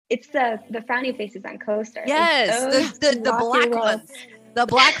It's the frowny faces on CoStar. Yes, the black ones. The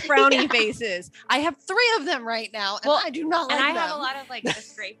black frowny faces. I have 3 of them right now, and I do not like them. And I have a lot of like the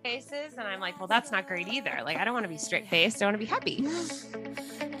straight faces, and I'm like, well, that's not great either. Like, I don't want to be straight faced. I want to be happy.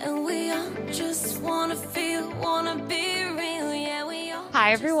 And we all just want to be real. Yeah, we all.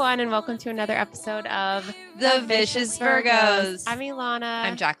 Hi, everyone, and welcome to another episode of The Vicious Virgos. I'm Ilana.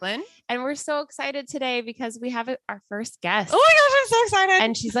 I'm Jacqueline. And we're so excited today because we have our first guest. Oh my gosh, I'm so excited.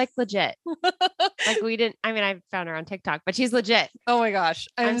 And she's like legit. I found her on TikTok, but she's legit. Oh my gosh.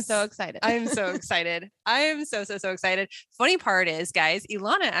 I'm so excited. I'm so excited. I am so excited. Funny part is, guys,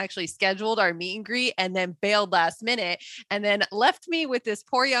 Ilana actually scheduled our meet and greet and then bailed last minute and then left me with this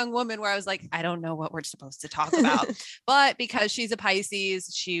poor young woman where I was like, I don't know what we're supposed to talk about. But because she's a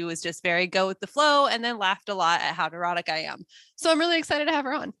Pisces, she was just very go with the flow and then laughed a lot at how neurotic I am. So I'm really excited to have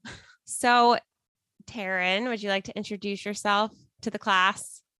her on. So, Taryn, would you like to introduce yourself to the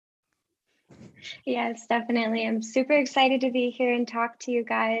class? Yes, definitely. I'm super excited to be here and talk to you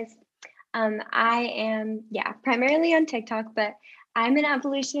guys. I am, primarily on TikTok, but I'm an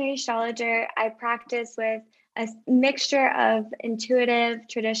evolutionary astrologer. I practice with a mixture of intuitive,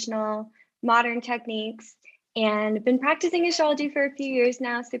 traditional, modern techniques, and been practicing astrology for a few years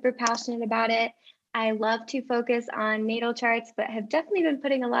now, super passionate about it. I love to focus on natal charts, but have definitely been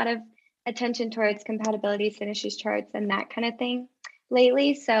putting a lot of attention towards compatibility, synastry charts, and that kind of thing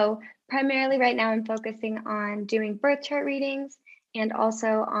lately. So primarily right now, I'm focusing on doing birth chart readings and also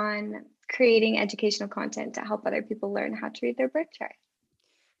on creating educational content to help other people learn how to read their birth chart.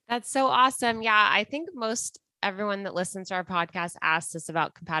 That's so awesome. Yeah, I think most everyone that listens to our podcast asks us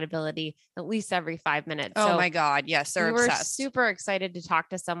about compatibility at least every 5 minutes. Oh my God. Yes. They're obsessed. We're super excited to talk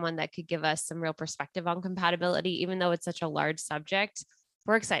to someone that could give us some real perspective on compatibility, even though it's such a large subject.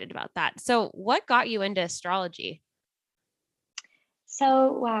 We're excited about that. So what got you into astrology?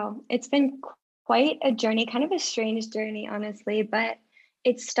 So, wow, it's been quite a journey, kind of a strange journey, honestly, but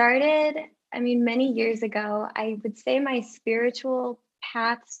it started, many years ago. I would say my spiritual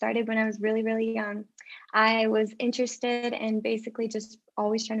path started when I was really, really young. I was interested in basically just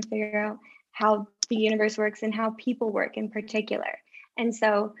always trying to figure out how the universe works and how people work in particular. And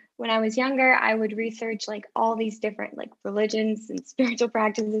so when I was younger, I would research like all these different like religions and spiritual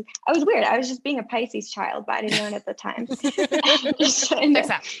practices. I was weird. I was just being a Pisces child, but I didn't know it at the time. I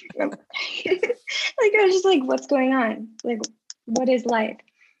was just like, what's going on? Like, what is life?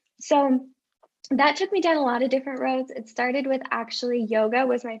 So that took me down a lot of different roads. It started with actually yoga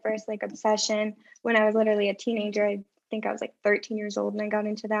was my first like obsession when I was literally a teenager. I think I was like 13 years old and I got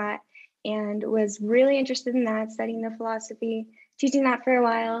into that and was really interested in that, studying the philosophy, teaching that for a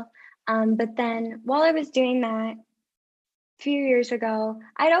while. But then while I was doing that a few years ago,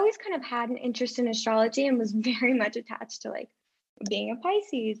 I'd always kind of had an interest in astrology and was very much attached to like being a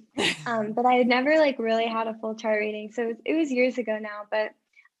Pisces. But I had never like really had a full chart reading. So it was years ago now, but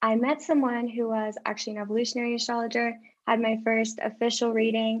I met someone who was actually an evolutionary astrologer, had my first official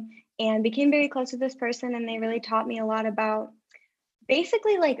reading and became very close with this person. And they really taught me a lot about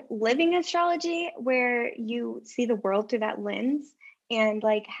basically like living astrology, where you see the world through that lens and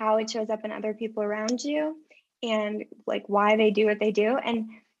like how it shows up in other people around you and like why they do what they do. And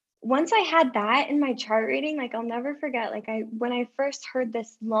once I had that in my chart reading, like I'll never forget, like when I first heard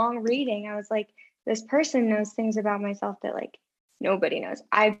this long reading, I was like, this person knows things about myself that like nobody knows.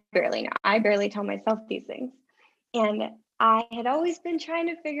 I barely know. I barely tell myself these things. And I had always been trying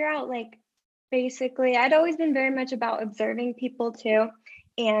to figure out like, basically, I'd always been very much about observing people too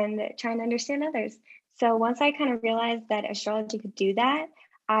and trying to understand others. So once I kind of realized that astrology could do that,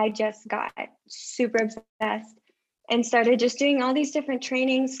 I just got super obsessed and started just doing all these different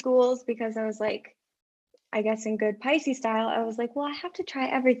training schools because I was like, I guess in good Pisces style, I was like, well, I have to try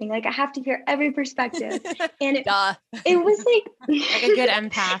everything. Like I have to hear every perspective. And it was like a good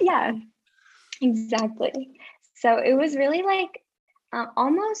empath. Yeah, exactly. So it was really like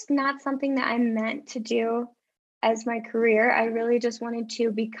almost not something that I meant to do as my career. I really just wanted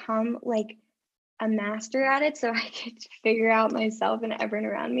to become like a master at it so I could figure out myself and everyone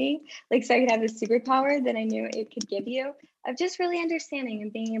around me. Like so I could have this superpower that I knew it could give you of just really understanding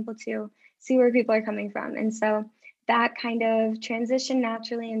and being able to see where people are coming from. And so that kind of transitioned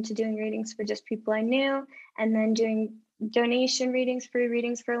naturally into doing readings for just people I knew and then doing donation readings, free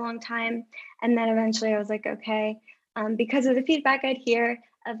readings for a long time. And then eventually I was like, okay, because of the feedback I'd hear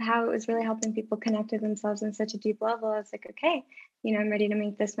of how it was really helping people connect with themselves on such a deep level, I was like, okay, I'm ready to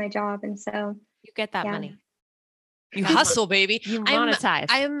make this my job. And so you get that money. You hustle, baby. You monetize.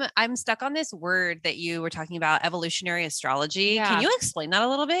 I'm stuck on this word that you were talking about, evolutionary astrology. Yeah. Can you explain that a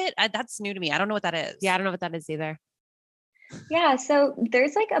little bit? That's new to me. I don't know what that is. Yeah, I don't know what that is either. Yeah, so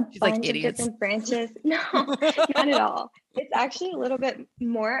there's like a She's like, bunch of idiots. different branches. No, not at all. It's actually a little bit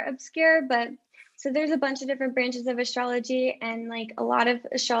more obscure, but so there's a bunch of different branches of astrology, and like a lot of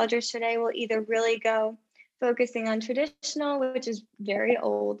astrologers today will either really go focusing on traditional, which is very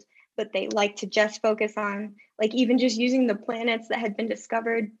old, but they like to just focus on like even just using the planets that had been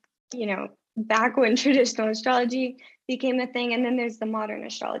discovered, back when traditional astrology became a thing. And then there's the modern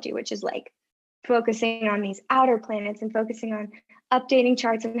astrology, which is like focusing on these outer planets and focusing on updating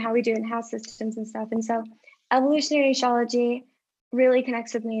charts and how we do in house systems and stuff. And so evolutionary astrology really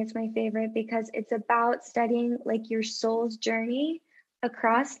connects with me. It's my favorite because it's about studying like your soul's journey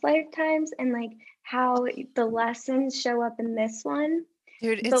across lifetimes and like how the lessons show up in this one.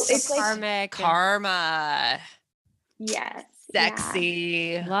 Dude, it's like karmic. Karma. Yes.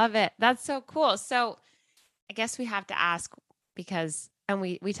 Sexy. Yeah. Love it. That's so cool. So I guess we have to ask because, and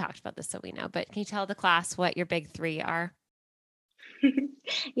we talked about this, so we know, but can you tell the class what your big three are?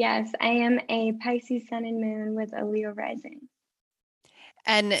 Yes, I am a Pisces sun and moon with a Leo rising.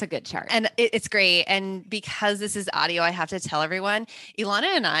 And it's a good chart. And it's great. And because this is audio, I have to tell everyone, Ilana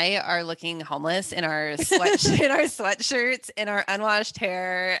and I are looking homeless in our sweatshirts, in our unwashed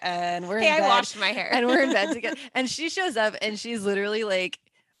hair, and we're in bed. I washed my hair. And we're in bed together. And she shows up and she's literally like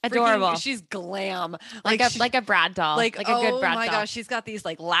adorable. She's glam. Like a Brad doll. Like a good Brad doll. Oh my gosh, she's got these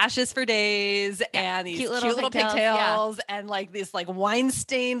like lashes for days and these cute little pigtails and like these like wine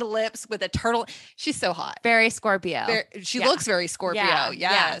stained lips with a turtle. She's so hot. Very Scorpio. She looks very Scorpio.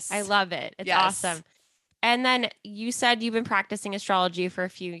 Yes. I love it. It's awesome. And then you said you've been practicing astrology for a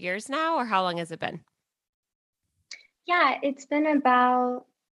few years now, or how long has it been? Yeah, it's been about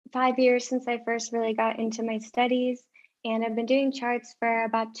 5 years since I first really got into my studies. And I've been doing charts for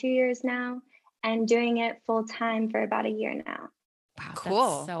about 2 years now and doing it full time for about a year now. Wow,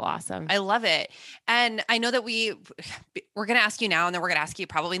 cool. That's so awesome. I love it. And I know that we're going to ask you now, and then we're going to ask you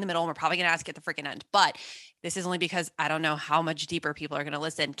probably in the middle, and we're probably going to ask you at the freaking end. But this is only because I don't know how much deeper people are going to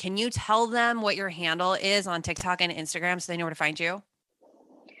listen. Can you tell them what your handle is on TikTok and Instagram so they know where to find you?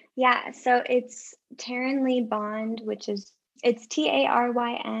 Yeah, so it's Taryn Lee Bond, it's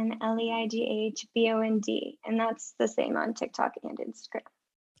TarynLeighdBond, and that's the same on TikTok and Instagram.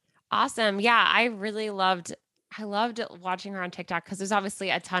 Awesome. Yeah, I loved watching her on TikTok because there's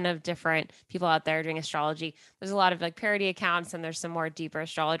obviously a ton of different people out there doing astrology. There's a lot of like parody accounts and there's some more deeper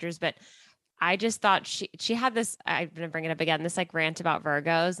astrologers, but I just thought she had this, I'm going to bring it up again, this like rant about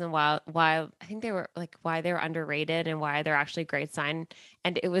Virgos and why I think they were like, why they were underrated and why they're actually a great sign.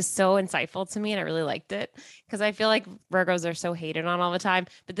 And it was so insightful to me and I really liked it because I feel like Virgos are so hated on all the time,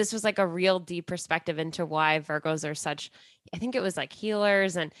 but this was like a real deep perspective into why Virgos are such, I think it was like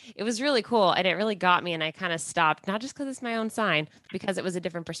healers, and it was really cool. And it really got me. And I kind of stopped, not just because it's my own sign, because it was a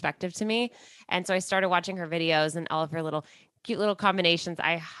different perspective to me. And so I started watching her videos and all of her cute little combinations.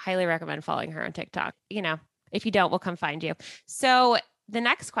 I highly recommend following her on TikTok. If you don't, we'll come find you. So the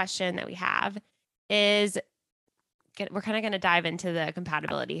next question that we have is, we're kind of going to dive into the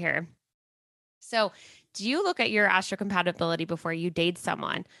compatibility here. So do you look at your astrocompatibility before you date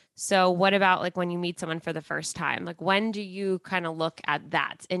someone? So what about like when you meet someone for the first time? Like when do you kind of look at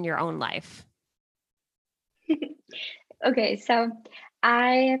that in your own life? Okay, so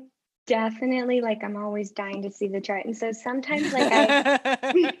I definitely I'm always dying to see the chart. And so sometimes I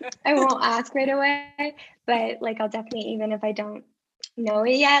won't ask right away, but I'll definitely, even if I don't know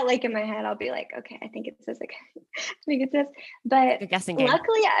it yet, in my head, I'll be like, okay, I think it's this. I think it's this. But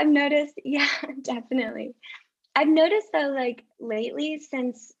luckily I've noticed, yeah, definitely. I've noticed though, lately,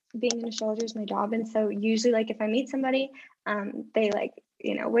 since being an astrologer is my job. And so usually if I meet somebody, they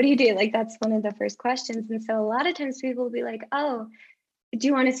what do you do? That's one of the first questions. And so a lot of times people will be like, oh, do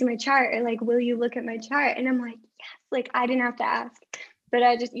you want to see my chart? Or will you look at my chart? And I'm like, yes, I didn't have to ask, but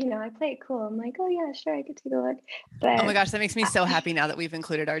I just, I play it cool. I'm like, oh yeah, sure, I could take a look. But oh my gosh, that makes me so happy now that we've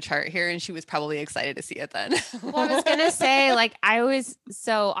included our chart here, and she was probably excited to see it then. Well, I was gonna say,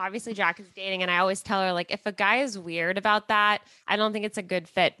 so obviously Jack is dating, and I always tell her, if a guy is weird about that, I don't think it's a good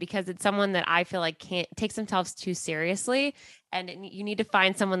fit, because it's someone that I feel like can't take themselves too seriously. And you need to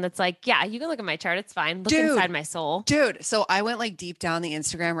find someone that's yeah, you can look at my chart. It's fine. Look inside my soul. Dude. So I went deep down the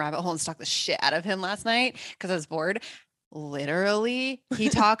Instagram rabbit hole and stalked the shit out of him last night because I was bored. Literally, he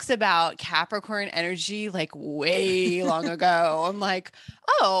talks about Capricorn energy way long ago. I'm like,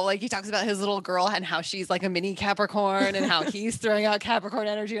 oh, he talks about his little girl and how she's a mini Capricorn and how he's throwing out Capricorn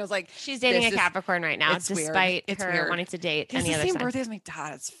energy. I was like, she's dating a Capricorn right now, despite her wanting to date any other sign. It's the same birthday as my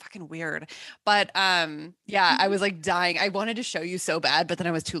dad. It's fucking weird. But yeah, I was dying. I wanted to show you so bad, but then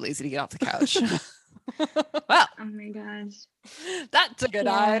I was too lazy to get off the couch. Well, oh my gosh, that took a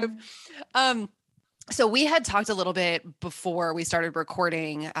dive. So we had talked a little bit before we started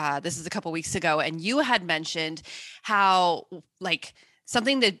recording. This is a couple weeks ago, and you had mentioned how like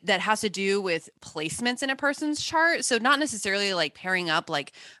something that has to do with placements in a person's chart. So not necessarily like pairing up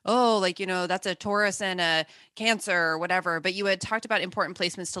like, oh, like, that's a Taurus and a Cancer or whatever, but you had talked about important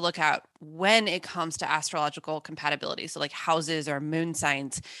placements to look at when it comes to astrological compatibility. So like houses or moon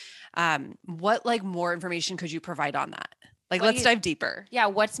signs. What like more information could you provide on that? Like, let's dive deeper. Yeah.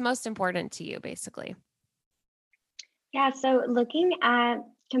 What's most important to you, basically? Yeah. So looking at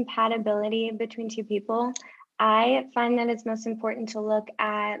compatibility between two people, I find that it's most important to look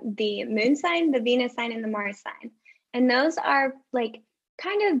at the moon sign, the Venus sign, and the Mars sign. And those are like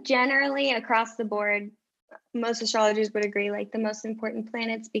kind of generally across the board. Most astrologers would agree, like the most important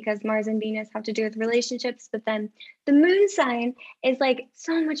planets, because Mars and Venus have to do with relationships. But then the moon sign is like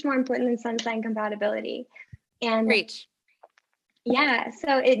so much more important than sun sign compatibility. And Reach. Yeah.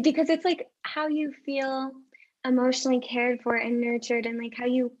 So because it's like how you feel emotionally cared for and nurtured, and like how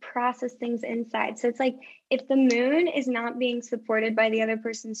you process things inside. So it's like if the moon is not being supported by the other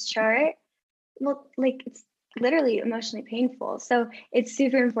person's chart, well, like it's literally emotionally painful. So it's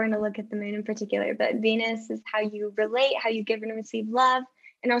super important to look at the moon in particular. But Venus is how you relate, how you give and receive love,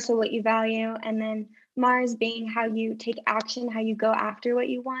 and also what you value. And then Mars being how you take action, how you go after what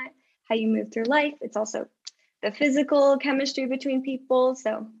you want, how you move through life. It's also the physical chemistry between people.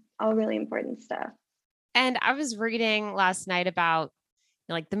 So all really important stuff. And I was reading last night about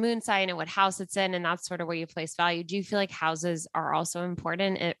like the moon sign and what house it's in, and that's sort of where you place value. Do you feel like houses are also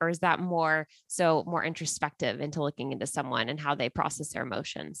important, or is that more introspective into looking into someone and how they process their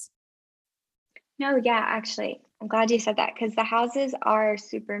emotions? No, yeah, actually, I'm glad you said that, because the houses are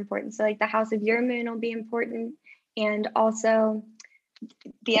super important. So like the house of your moon will be important, and also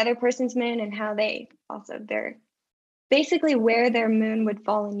the other person's moon and how they also they're basically where their moon would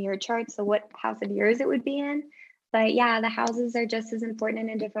fall in your chart. So what house of yours it would be in. But yeah, the houses are just as important in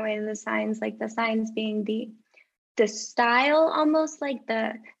a different way than the signs, like the signs being the style, almost like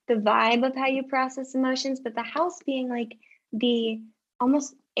the vibe of how you process emotions, but the house being like the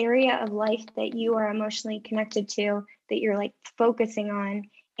almost area of life that you are emotionally connected to, that you're like focusing on.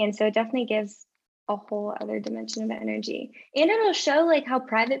 And so it definitely gives a whole other dimension of energy. And it'll show like how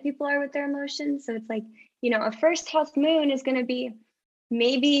private people are with their emotions. So it's like, a first house moon is going to be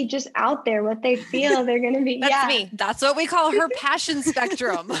maybe just out there, what they feel they're going to be. That's me. That's what we call her passion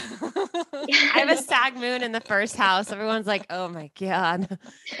spectrum. I have a Sag moon in the first house. Everyone's like, oh my God.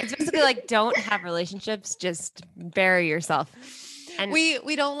 It's basically like, don't have relationships, just bury yourself. And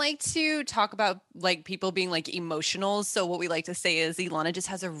we don't like to talk about like people being like emotional. So what we like to say is Ilana just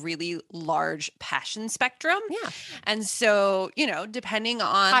has a really large passion spectrum. Yeah. And so, depending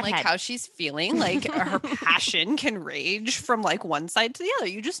on Hothead. Like how she's feeling, like her passion can range from like one side to the other.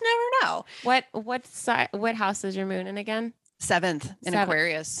 You just never know. What house is your moon in again? 7th in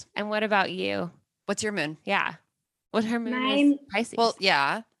Aquarius. And what about you? What's your moon? Yeah. What her moon is? Pisces. Well,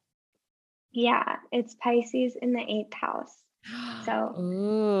 yeah. Yeah, it's Pisces in the 8th house. So,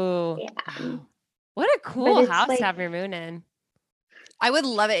 ooh, yeah. What a cool house to have your moon in. I would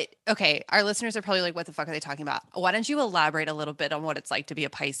love it. Okay, our listeners are probably like, what the fuck are they talking about? Why don't you elaborate a little bit on what it's like to be a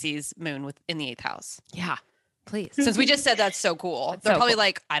Pisces moon in the 8th house? Yeah, please. Since we just said that's so cool. They're probably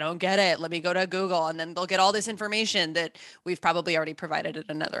like, I don't get it. Let me go to Google, and then they'll get all this information that we've probably already provided in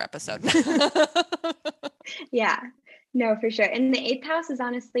another episode. Yeah, no, for sure. And the 8th house is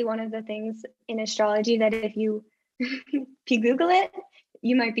honestly one of the things in astrology that if you Google it,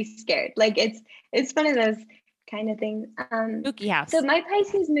 you might be scared. Like it's one of those kind of things. Spooky house. So my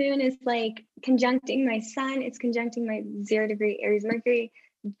Pisces moon is like conjuncting my sun. It's conjuncting my 0° Aries Mercury,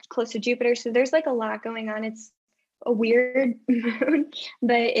 close to Jupiter. So there's like a lot going on. It's a weird moon,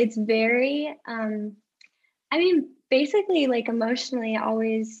 but it's very, basically like emotionally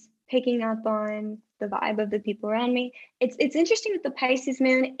always picking up on the vibe of the people around me. It's interesting with the Pisces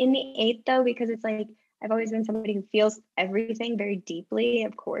moon in the 8th though, because it's like, I've always been somebody who feels everything very deeply,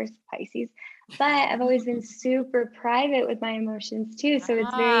 of course, Pisces, but I've always been super private with my emotions too. So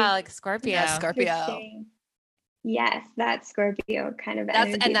it's very like Scorpio. Yeah, Scorpio. Yes, that Scorpio kind of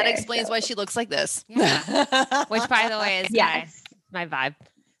energy. And that explains why she looks like this. Yeah. Which, by the way, is my vibe.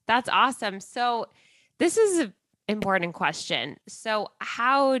 That's awesome. So this is an important question. So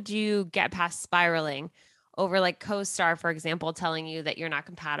how do you get past spiraling over like co-star, for example, telling you that you're not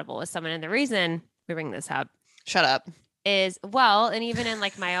compatible with someone? And the reason we bring this up, shut up, is and even in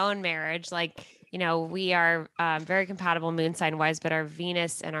like my own marriage, like, we are very compatible moon sign wise, but our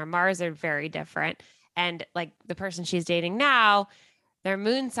Venus and our Mars are very different. And like the person she's dating now, their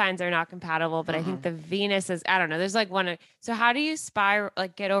moon signs are not compatible, but I think the Venus is, I don't know. There's like one. So how do you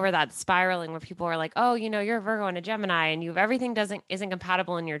get over that spiraling where people are like, oh, you're a Virgo and a Gemini and everything isn't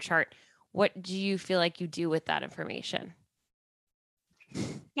compatible in your chart. What do you feel like you do with that information?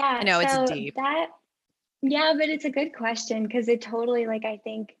 Yeah. I know it's so deep. Yeah, but it's a good question because it totally, like, I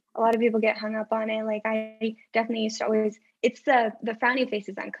think a lot of people get hung up on it. Like, I definitely used to always, it's the frowny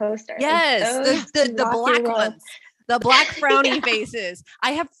faces on CoStar. Yes, like, the black ones. The black frowny faces.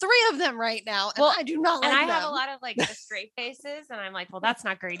 I have 3 of them right now, and I do not like them. And I have a lot of like the straight faces, and I'm like, well, that's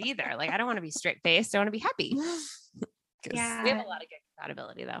not great either. Like, I don't want to be straight faced. I want to be happy. Yeah. We have a lot of good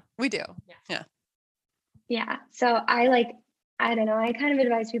compatibility, though. We do. Yeah. So I don't know. I kind of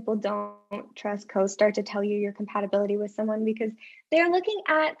advise people don't trust CoStar to tell you your compatibility with someone because they're looking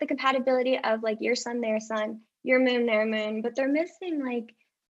at the compatibility of like your sun, their sun, your moon, their moon, but they're missing like,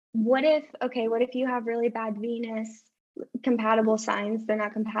 what if you have really bad Venus compatible signs? They're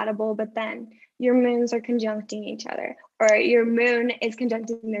not compatible, but then your moons are conjuncting each other, or your moon is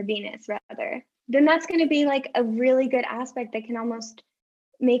conjuncting their Venus rather. Then that's going to be like a really good aspect that can almost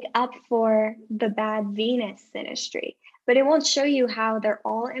make up for the bad Venus synastry. But it won't show you how they're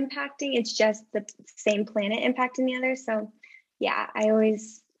all impacting. It's just the same planet impacting the other. So yeah,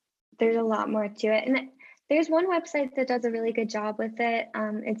 there's a lot more to it. And there's one website that does a really good job with it.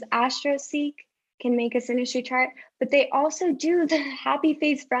 It's Astroseek, can make a synastry chart, but they also do the happy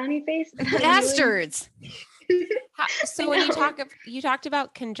face, frowny face. Bastards. So when you talked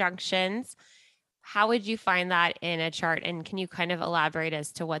about conjunctions, how would you find that in a chart? And can you kind of elaborate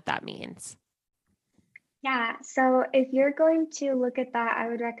as to what that means? Yeah, so if you're going to look at that, I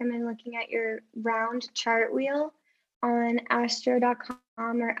would recommend looking at your round chart wheel on astro.com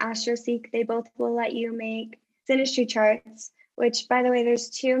or Astroseek. They both will let you make synastry charts, which, by the way,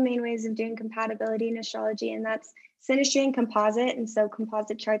 there's 2 main ways of doing compatibility in astrology, and that's synastry and composite. And so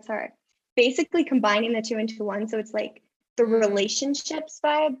composite charts are basically combining the 2 into one. So it's like the relationships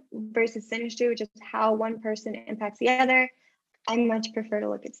vibe versus synastry, which is how one person impacts the other. I much prefer to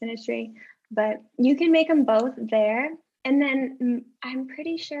look at synastry, but you can make them both there. And then I'm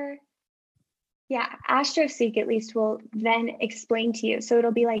pretty sure, Astroseek at least will then explain to you. So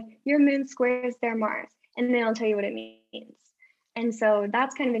it'll be like your moon squares their Mars, and then it'll tell you what it means. And so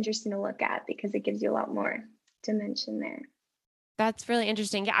that's kind of interesting to look at because it gives you a lot more dimension there. That's really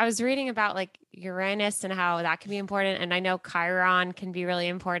interesting. Yeah, I was reading about like Uranus and how that can be important. And I know Chiron can be really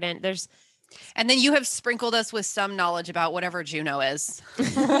important. And then you have sprinkled us with some knowledge about whatever Juno is.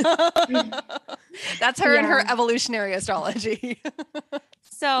 That's her and her evolutionary astrology.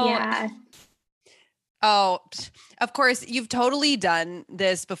 Oh, of course, you've totally done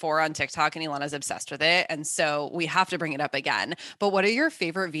this before on TikTok and Ilana's obsessed with it. And so we have to bring it up again. But what are your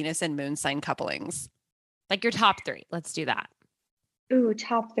favorite Venus and moon sign couplings? Like your top 3. Let's do that. Ooh,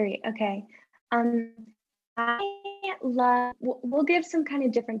 top 3. Okay. We'll give some kind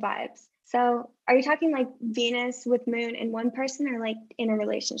of different vibes. So are you talking like Venus with moon in one person or like in a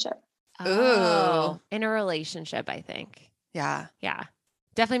relationship? Oh, in a relationship, I think. Yeah. Yeah.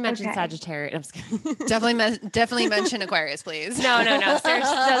 Definitely mention Sagittarius. Definitely mention Aquarius, please. No.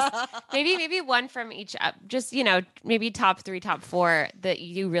 Seriously, maybe one from each up. Just, maybe top 3, top 4 that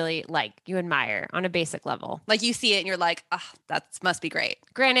you really like, you admire on a basic level. Like you see it and you're like, that must be great.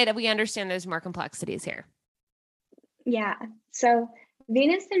 Granted, we understand there's more complexities here. Yeah. So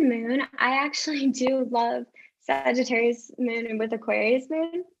Venus and moon, I actually do love Sagittarius moon and with Aquarius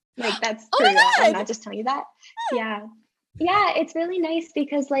moon. Like that's true. I'm not just telling you that. Yeah. Yeah, it's really nice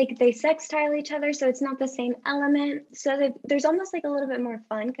because like they sextile each other, so it's not the same element. So there's almost like a little bit more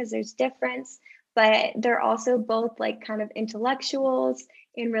fun because there's difference, but they're also both like kind of intellectuals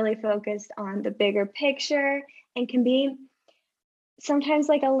and really focused on the bigger picture and can be sometimes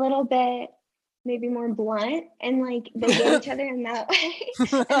like a little bit maybe more blunt and like they get each other in that way.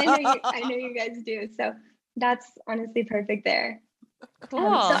 And I know you guys do. So that's honestly perfect there. Cool. So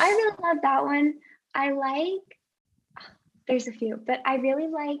I really love that one. There's a few, but I really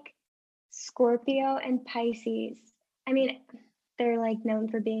like Scorpio and Pisces. I mean, they're like known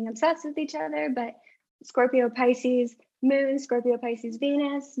for being obsessed with each other, but Scorpio, Pisces, moon, Scorpio, Pisces,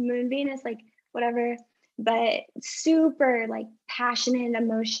 Venus, moon, Venus, like whatever, but super like passionate,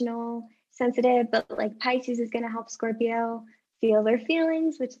 emotional, sensitive, but like Pisces is going to help Scorpio feel their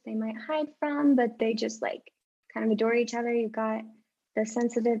feelings, which they might hide from, but they just like kind of adore each other. You've got the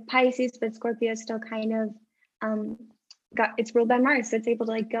sensitive Pisces, but Scorpio is still kind of, it's ruled by Mars, so it's able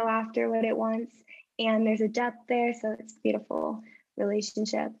to like go after what it wants, and there's a depth there, so it's a beautiful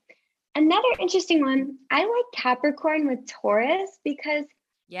relationship. Another interesting one, I like Capricorn with Taurus because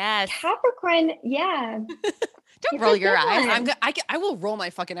yes, Capricorn, Don't It's roll a your good eyes. one. I will roll my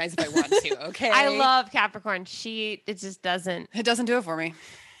fucking eyes if I want to. Okay. I love Capricorn. It just doesn't. It doesn't do it for me.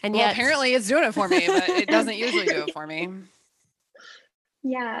 And Well, yet, apparently it's doing it for me, but it doesn't usually do it for me.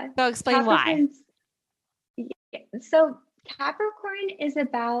 Yeah. so explain why. Yeah. So Capricorn is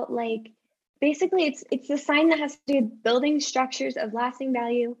about like, basically it's a sign that has to do with building structures of lasting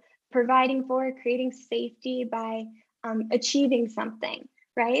value, providing for, creating safety by achieving something,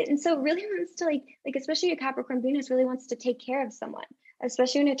 right? And so it really wants to like especially a Capricorn Venus really wants to take care of someone,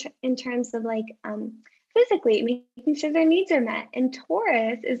 especially in terms of like physically making sure their needs are met. And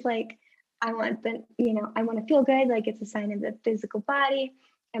Taurus is like, I want to feel good, like it's a sign of the physical body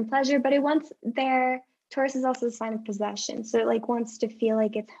and pleasure, but it wants their Taurus is also a sign of possession. So it like wants to feel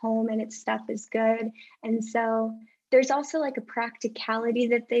like it's home and its stuff is good. And so there's also like a practicality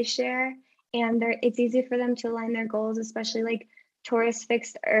that they share, and it's easy for them to align their goals, especially like Taurus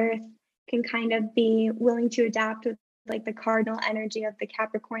fixed earth can kind of be willing to adapt with like the cardinal energy of the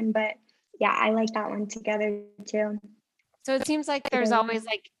Capricorn. But yeah, I like that one together too. So it seems like there's always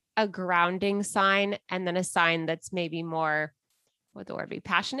like a grounding sign and then a sign that's maybe more, what the word be,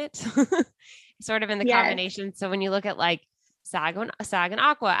 passionate, sort of in the combination. So when you look at like Sag and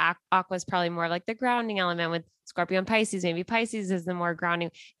Aqua is probably more like the grounding element with Scorpio and Pisces. Maybe Pisces is the more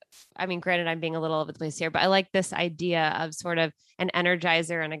grounding. I mean, granted, I'm being a little over the place here, but I like this idea of sort of an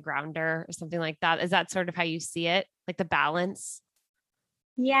energizer and a grounder or something like that. Is that sort of how you see it? Like the balance?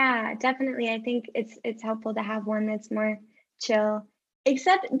 Yeah, definitely. I think it's helpful to have one that's more chill.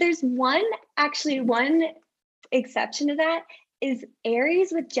 Except there's one exception to that is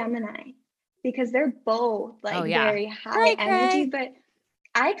Aries with Gemini, because they're both like very high energy. But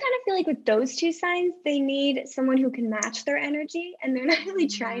I kind of feel like with those two signs, they need someone who can match their energy, and they're not really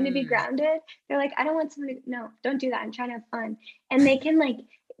trying to be grounded. They're like, I don't want someone to, no, don't do that. I'm trying to have fun. And they can like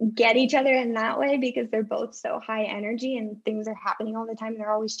get each other in that way because they're both so high energy and things are happening all the time.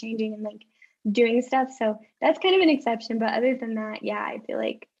 They're always changing and like doing stuff. So that's kind of an exception. But other than that, yeah, I feel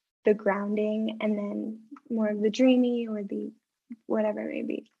like the grounding and then more of the dreamy or the whatever it may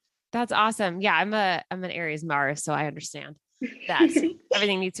be. That's awesome. Yeah, I'm an Aries Mars, so I understand that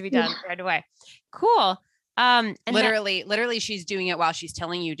everything needs to be done right away. Cool. Literally she's doing it while she's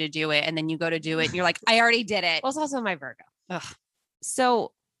telling you to do it. And then you go to do it and you're like, I already did it. Well, it's also my Virgo. Ugh.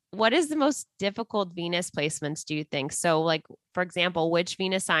 So what is the most difficult Venus placements, do you think? So like, for example, which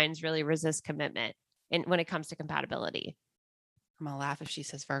Venus signs really resist commitment when it comes to compatibility? I'm going to laugh if she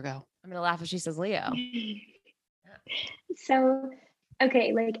says Virgo. I'm going to laugh if she says Leo. So,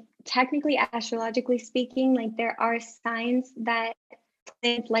 okay, like technically, astrologically speaking, like there are signs that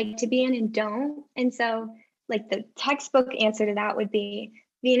planets like to be in and don't. And so like the textbook answer to that would be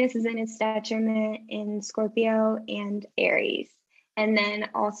Venus is in its detriment in Scorpio and Aries. And then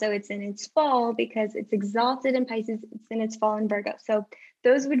also it's in its fall because it's exalted in Pisces, it's in its fall in Virgo. So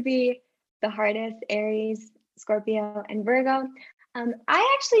those would be the hardest: Aries, Scorpio, and Virgo.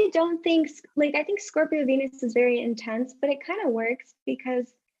 I actually don't think, like, I think Scorpio Venus is very intense, but it kind of works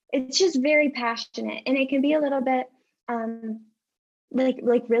because it's just very passionate, and it can be a little bit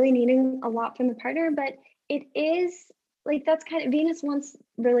like really needing a lot from the partner, but it is like, that's kind of, Venus wants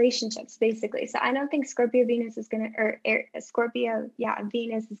relationships basically. So I don't think Scorpio Venus is going to,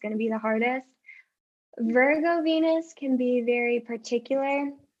 Venus is going to be the hardest. Virgo Venus can be very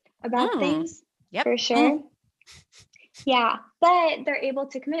particular about things, for sure. Yeah, but they're able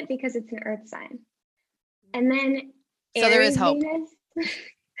to commit because it's an earth sign. And then so there is hope. Venus,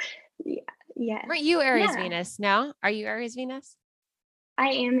 yeah. Weren't you Aries Venus? No? Are you Aries Venus? I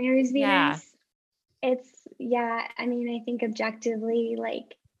am Aries Venus. Yeah. I mean, I think objectively,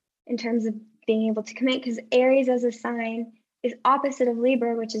 like in terms of being able to commit, because Aries as a sign is opposite of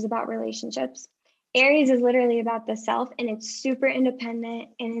Libra, which is about relationships. Aries is literally about the self, and it's super independent,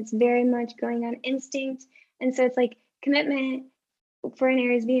 and it's very much going on instinct. And so it's like commitment for an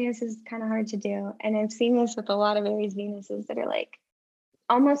Aries Venus is kind of hard to do. And I've seen this with a lot of Aries Venuses that are like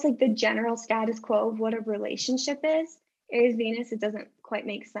almost like the general status quo of what a relationship is. Aries Venus, it doesn't quite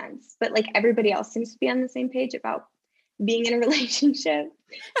make sense, but like everybody else seems to be on the same page about being in a relationship.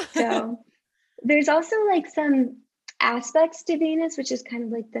 So there's also like some aspects to Venus, which is kind of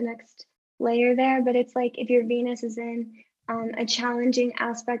like the next layer there. But it's like if your Venus is in a challenging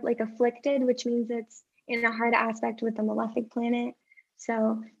aspect, like afflicted, which means it's in a hard aspect with a malefic planet.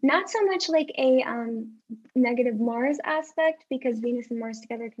 So not so much like a negative Mars aspect, because Venus and Mars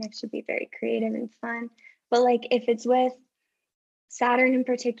together can actually be very creative and fun. But like if it's with Saturn in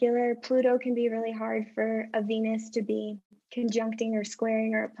particular, Pluto can be really hard for a Venus to be conjuncting or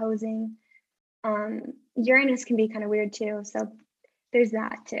squaring or opposing. Uranus can be kind of weird too. So there's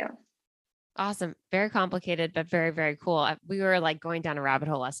that too. Awesome. Very complicated, but very, very cool. We were like going down a rabbit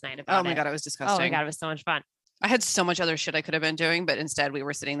hole last night about Oh my it. God, it was disgusting. Oh my God, it was so much fun. I had so much other shit I could have been doing, but instead we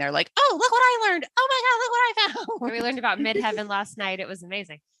were sitting there like, oh, look what I learned. Oh my God, look what I found. We learned about midheaven last night. It was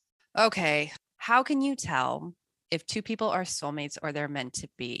amazing. Okay. How can you tell if two people are soulmates or they're meant to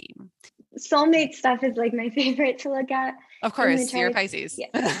be? Soulmate stuff is like my favorite to look at. Of course, you're Pisces. Yeah.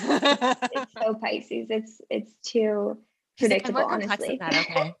 It's so Pisces. It's too predictable, honestly.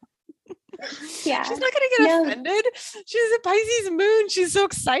 Okay. Yeah. She's not going to get offended. She's a Pisces moon. She's so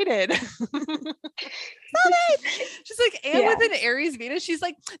excited. She's like, and with an Aries Venus, she's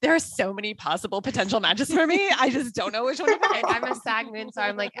like, there are so many possible potential matches for me. I just don't know which one to pick. I'm a Sag moon, so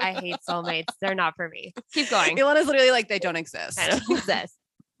I'm like, I hate soulmates. They're not for me. Keep going. Ilana's literally like, they don't exist. I don't exist.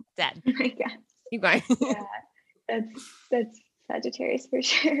 Dead. Oh my God. Keep going. Yeah, that's Sagittarius for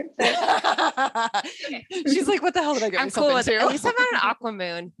sure. But she's like, what the hell did I get myself cool into? At least I'm not an aqua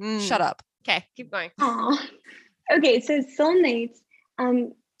moon. Shut up. Okay, keep going. Okay, so soulmates.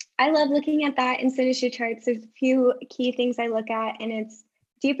 I love looking at that in synastry charts. There's a few key things I look at, and it's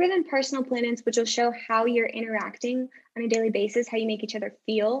deeper than personal planets, which will show how you're interacting on a daily basis, how you make each other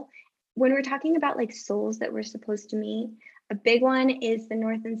feel. When we're talking about like souls that we're supposed to meet, a big one is the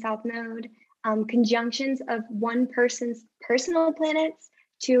North and South Node. Conjunctions of one person's personal planets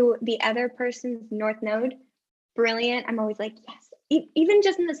to the other person's North Node. Brilliant. I'm always like, yes, even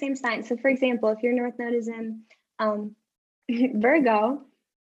just in the same sign. So for example, if your North Node is in Virgo,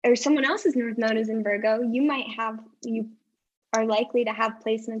 or someone else's North Node is in Virgo, you are likely to have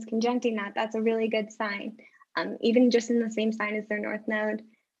placements conjuncting that. That's a really good sign, even just in the same sign as their North Node.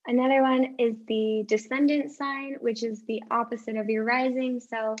 Another one is the descendant sign, which is the opposite of your rising.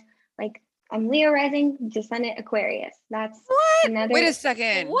 So like I'm Leo rising, descendant Aquarius. That's what? Another. Wait a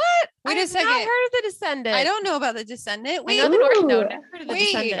second. What? Wait a second. I've not heard of the descendant. I don't know about the descendant. I know the North Node. I've heard of the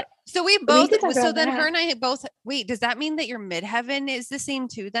Wait. descendant. So we both. So then that. her and I both. Wait. Does that mean that your midheaven is the same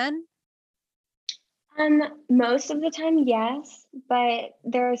too? Then. Most of the time, yes, but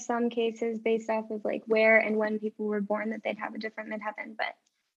there are some cases based off of like where and when people were born that they'd have a different midheaven. But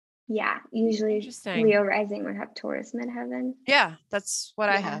yeah, usually Leo rising would have Taurus midheaven. Yeah, that's what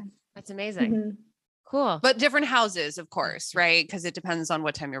I have. That's amazing. Mm-hmm. Cool. But different houses, of course, right? Because it depends on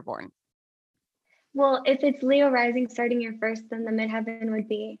what time you're born. Well, if it's Leo rising starting your first, then the midheaven would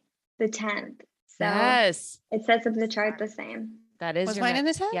be the 10th. So yes, it sets up the chart the same. That is. Was mine in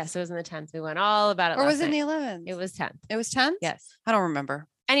the 10th? Yes, it was in the 10th. We went all about it. Or was it in night. the 11th? It was 10th. It was 10th? Yes. I don't remember.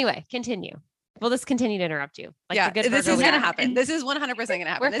 Anyway, continue. We'll just continue to interrupt you. Like this is going to happen. This is 100% going to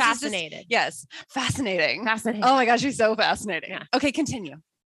happen. We're fascinated. Yes. Fascinating. Fascinating. Oh my gosh, you're so fascinating. Yeah. Okay, continue.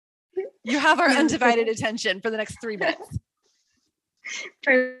 You have our undivided attention for the next 3 minutes.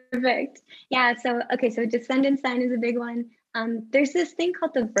 Perfect. Yeah. So descendant sign is a big one. There's this thing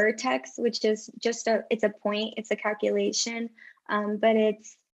called the vertex, which is just it's a point, it's a calculation, but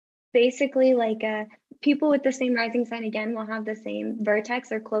it's basically like people with the same rising sign again will have the same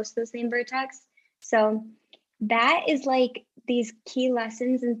vertex or close to the same vertex. So that is like these key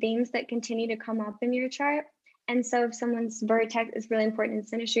lessons and themes that continue to come up in your chart. And so if someone's vertex is really important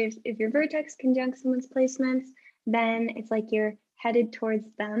in synastry, if your vertex conjuncts someone's placements, then it's like you're headed towards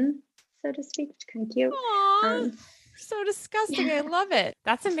them, so to speak, which is kind of cute. Aww, so disgusting. I love it.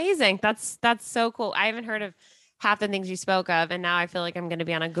 That's amazing. That's so cool. I haven't heard of half the things you spoke of, and now I feel like I'm going to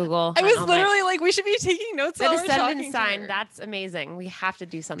be on a Google. I was literally like, we should be taking notes. The descendant sign. That's amazing. We have to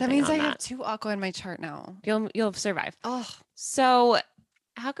do something. That means I have 2 aqua in my chart now. You'll survive. Oh, so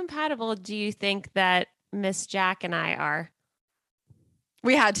how compatible do you think that Miss Jack and I are?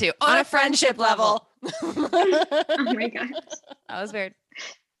 We had to on a friendship level. Oh my gosh, that was weird.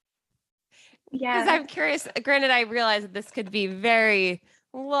 Yeah, because I'm curious. Granted, I realize that this could be very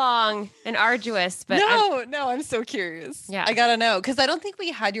long and arduous, but no, I'm so curious. Yeah, I gotta know, because I don't think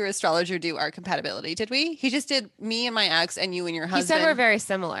we had your astrologer do our compatibility, did we? He just did me and my ex and you and your husband. He said we're very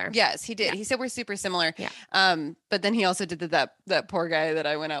similar. Yes, he did. Yeah. He said we're super similar. Yeah. But then he also did that poor guy that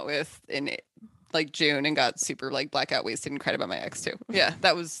I went out with in like June and got super like blackout wasted and cried about my ex too. Yeah,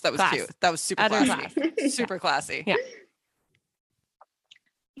 that was class. cute. That was super classy. Super classy. Yeah.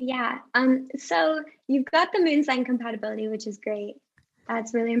 Yeah. So you've got the moon sign compatibility, which is great.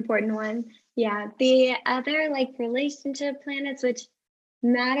 That's a really important one. Yeah. The other like relationship planets, which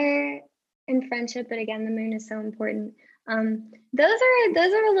matter in friendship, but again, the moon is so important. Those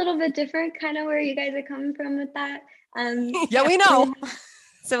are a little bit different, kind of where you guys are coming from with that. Yeah, we know.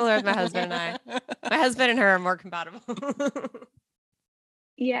 Similar with my husband and I. My husband and her are more compatible.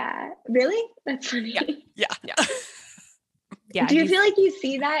 Yeah. Really? That's funny. Yeah. Yeah. Do you feel like you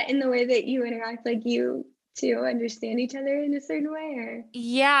see that in the way that you interact? Like you to understand each other in a certain way, or?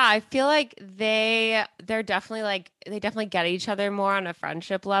 Yeah, I feel like they're definitely like they definitely get each other more on a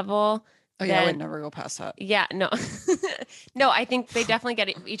friendship level. Oh yeah, I would never go past that. Yeah, no. No, I think they definitely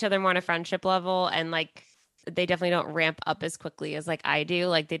get each other more on a friendship level, and like they definitely don't ramp up as quickly as like I do.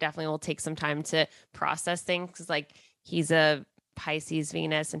 Like they definitely will take some time to process things, because like he's a Pisces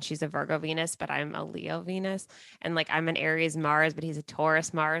Venus and she's a Virgo Venus, but I'm a Leo Venus, and like I'm an Aries Mars, but he's a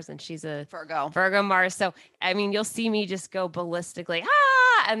Taurus Mars and she's a Virgo Mars. So I mean, you'll see me just go ballistically,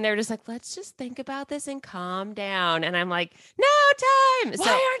 and they're just like, let's just think about this and calm down. And I'm like, no time.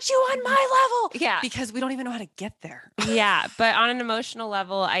 Why aren't you on my level? Yeah. Because we don't even know how to get there. Yeah. But on an emotional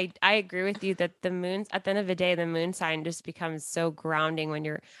level, I agree with you that the moon's at the end of the day, the moon sign just becomes so grounding when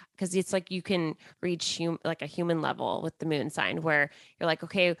you're, because it's like you can reach like a human level with the moon sign where you're like,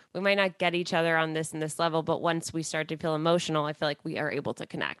 okay, we might not get each other on this and this level, but once we start to feel emotional, I feel like we are able to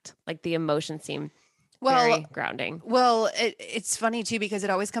connect. Like the emotions seem very grounding. Well, it's funny too, because it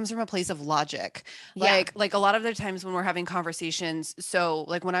always comes from a place of logic. Yeah. Like a lot of the times when we're having conversations. So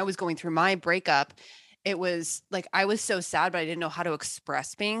like when I was going through my breakup, it was like, I was so sad, but I didn't know how to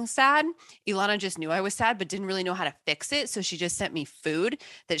express being sad. Ilana just knew I was sad, but didn't really know how to fix it. So she just sent me food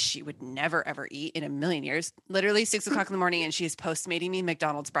that she would never, ever eat in a million years, literally 6 o'clock in the morning. And she's postmating me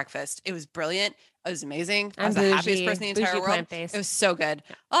McDonald's breakfast. It was brilliant. It was amazing. I was the happiest person in the entire world. It was so good.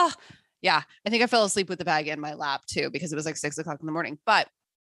 Yeah. Oh, yeah. I think I fell asleep with the bag in my lap too, because it was like 6 o'clock in the morning, but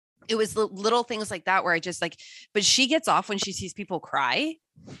it was little things like that where I just like, but she gets off when she sees people cry.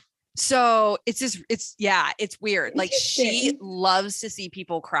 So it's weird. Like she loves to see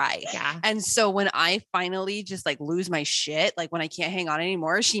people cry. Yeah. And so when I finally just like lose my shit, like when I can't hang on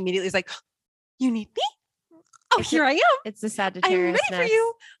anymore, she immediately is like, you need me? Oh, here I am. It's the Sagittarius. I'm ready for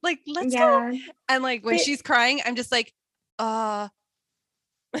you. Like, let's go. And like when she's crying, I'm just like, like,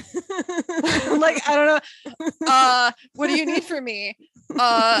 I don't know. What do you need from me?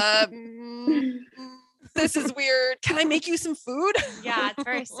 This is weird. Can I make you some food? Yeah, it's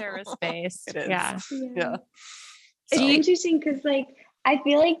very service based. It is. Yeah. It's interesting because like I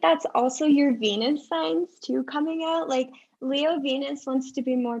feel like that's also your Venus signs too coming out. Like Leo Venus wants to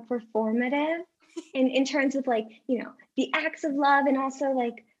be more performative in terms of like, you know, the acts of love, and also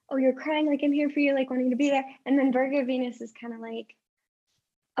like, oh, you're crying, like I'm here for you, like wanting to be there. And then Virgo Venus is kind of like,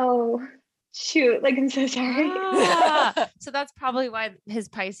 oh shoot, like I'm so sorry. So that's probably why his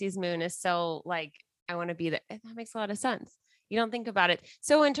Pisces moon is so like, I want to be there. That makes a lot of sense. You don't think about it.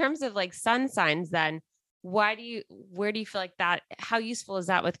 So in terms of like sun signs, then where do you feel like that, how useful is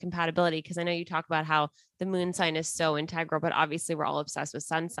that with compatibility? Because I know you talk about how the moon sign is so integral, but obviously we're all obsessed with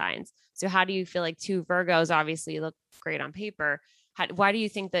sun signs. So how do you feel like two Virgos obviously look great on paper? Why do you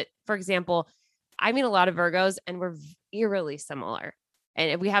think that, for example, I meet a lot of Virgos and we're eerily similar.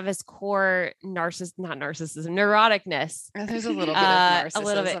 And we have this core neuroticness. There's a little bit of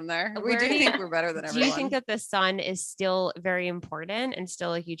narcissism there. We do think we're better than everyone. Do you think that the sun is still very important and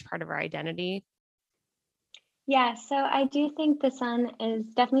still a huge part of our identity? Yeah, so I do think the sun is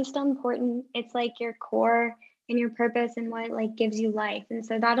definitely still important. It's like your core and your purpose and what like gives you life. And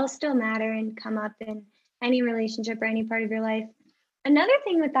so that'll still matter and come up in any relationship or any part of your life. Another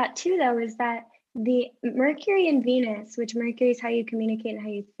thing with that too, though, is that the Mercury and Venus, which Mercury is how you communicate and how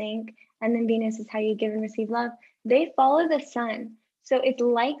you think, and then Venus is how you give and receive love, they follow the sun. So it's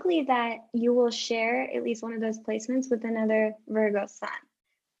likely that you will share at least one of those placements with another Virgo sun,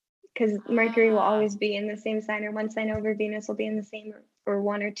 because Mercury will always be in the same sign, or one sign over. Venus will be in the same, or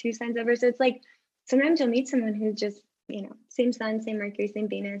one or two signs over. So it's like sometimes you'll meet someone who's just, you know, same sun, same Mercury, same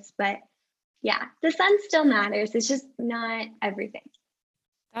Venus, but yeah, the sun still matters. It's just not everything.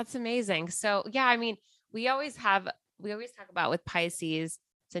 That's amazing. So yeah, I mean, we always talk about with Pisces,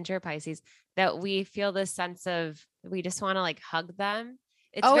 since you're Pisces, that we feel this sense of, we just want to like hug them.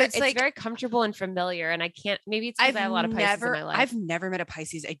 It's like, very comfortable and familiar. And I can't, maybe it's because I have a lot of Pisces in my life. I've never met a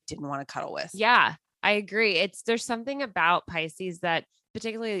Pisces I didn't want to cuddle with. Yeah, I agree. There's something about Pisces that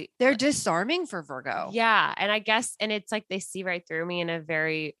particularly, they're disarming for Virgo. Yeah. And I guess, and it's like, they see right through me in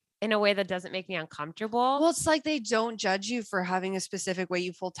a way that doesn't make me uncomfortable. Well, it's like they don't judge you for having a specific way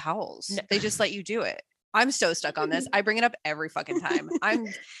you fold towels. No. They just let you do it. I'm so stuck on this. I bring it up every fucking time. I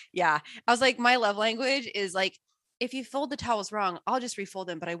was like, my love language is like, if you fold the towels wrong, I'll just refold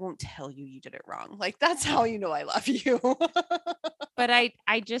them, but I won't tell you you did it wrong. Like, that's how you know I love you. But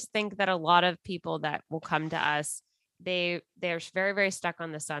I just think that a lot of people that will come to us, they're very, very stuck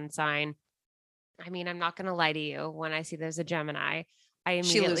on the sun sign. I mean, I'm not going to lie to you. When I see there's a Gemini, I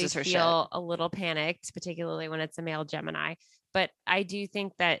immediately feel a little panicked, particularly when it's a male Gemini. But I do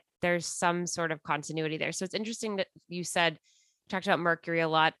think that there's some sort of continuity there. So it's interesting that you said talked about Mercury a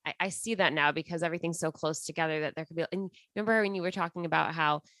lot. I see that now because everything's so close together that there could be, and remember when you were talking about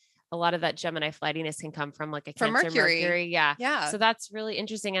how a lot of that Gemini flightiness can come from like a From Cancer Mercury. Yeah. Yeah. So that's really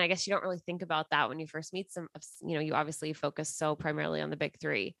interesting. And I guess you don't really think about that when you first meet some, you obviously focus so primarily on the big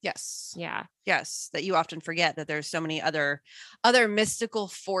three. Yes. Yeah. Yes. That you often forget that there's so many other mystical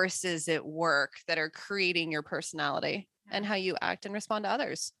forces at work that are creating your personality and how you act and respond to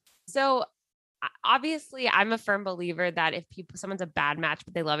others. So obviously I'm a firm believer that if someone's a bad match,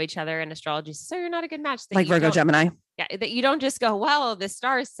 but they love each other in astrology, so you're not a good match. Like Virgo, Gemini. Yeah. That you don't just go, well, the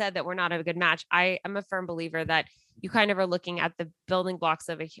stars said that we're not a good match. I am a firm believer that you kind of are looking at the building blocks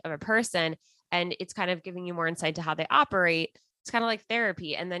of a person, and it's kind of giving you more insight to how they operate. It's kind of like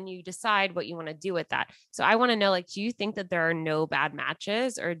therapy. And then you decide what you want to do with that. So I want to know, like, do you think that there are no bad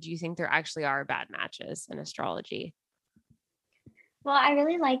matches, or do you think there actually are bad matches in astrology? Well, I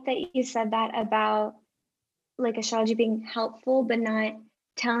really like that you said that about like astrology being helpful, but not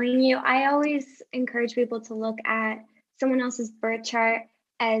telling you. I always encourage people to look at someone else's birth chart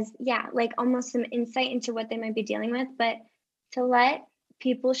as, like almost some insight into what they might be dealing with, but to let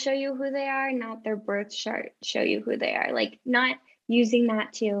people show you who they are, not their birth chart show you who they are. Like not using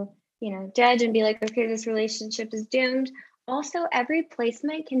that to, judge and be like, okay, this relationship is doomed. Also, every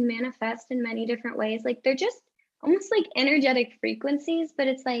placement can manifest in many different ways. Like they're just almost like energetic frequencies, but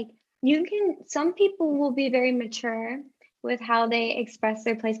it's like some people will be very mature with how they express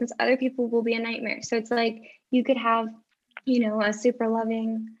their placements. Other people will be a nightmare. So it's like you could have, a super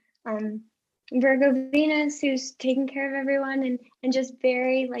loving Virgo Venus who's taking care of everyone and just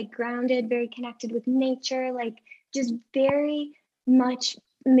very like grounded, very connected with nature, like just very much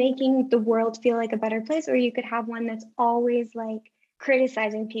making the world feel like a better place. Or you could have one that's always like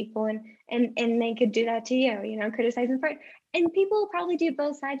criticizing people and they could do that to you, criticizing part. And people will probably do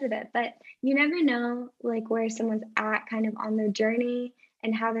both sides of it, but you never know like where someone's at kind of on their journey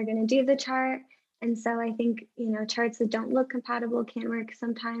and how they're going to do the chart. And so I think, charts that don't look compatible can work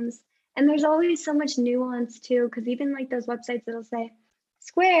sometimes. And there's always so much nuance too, because even like those websites that'll say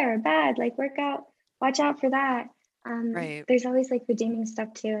square, bad, like work out, watch out for that. Right. There's always like redeeming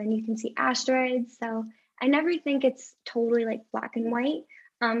stuff too. And you can see asteroids. So I never think it's totally like black and white.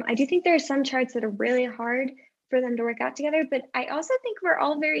 I do think there are some charts that are really hard for them to work out together, but I also think we're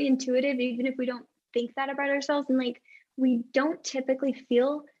all very intuitive, even if we don't think that about ourselves. And like, we don't typically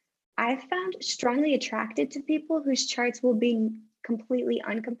feel, I've found, strongly attracted to people whose charts will be completely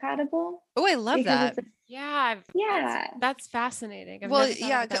uncompatible. Oh, I love that. That's fascinating.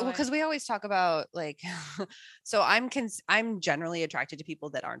 Because we always talk about like, so I'm generally attracted to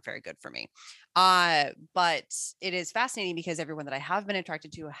people that aren't very good for me. But it is fascinating because everyone that I have been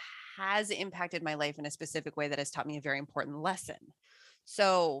attracted to has impacted my life in a specific way that has taught me a very important lesson.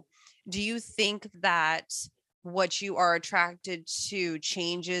 So do you think that what you are attracted to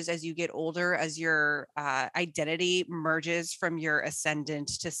changes as you get older, as your identity merges from your ascendant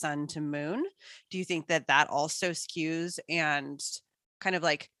to sun to moon? Do you think that also skews and kind of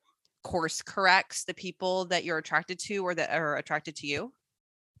like course corrects the people that you're attracted to or that are attracted to you?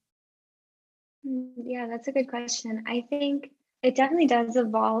 Yeah, that's a good question. I think it definitely does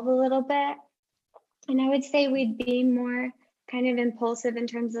evolve a little bit. And I would say we'd be more kind of impulsive in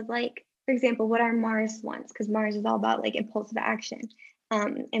terms of like, for example, what our Mars wants, because Mars is all about like impulsive action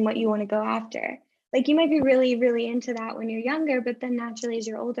and what you want to go after. Like you might be really, really into that when you're younger, but then naturally as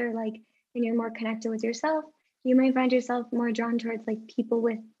you're older, like, and you're more connected with yourself, you might find yourself more drawn towards like people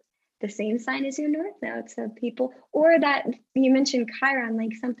with the same sign as your North Node. So people, or that you mentioned Chiron,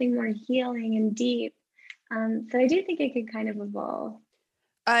 like something more healing and deep. So I do think it could kind of evolve.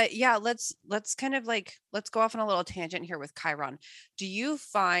 Let's kind of like, let's go off on a little tangent here with Chiron. Do you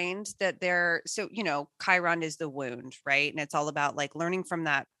find that Chiron is the wound, right? And it's all about like learning from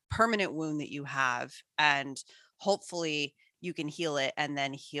that permanent wound that you have, and hopefully you can heal it and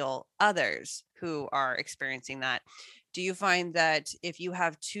then heal others who are experiencing that. Do you find that if you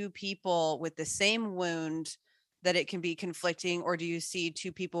have two people with the same wound, that it can be conflicting, or do you see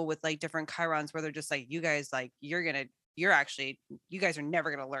two people with like different Chirons where they're just like, you guys, like, you guys are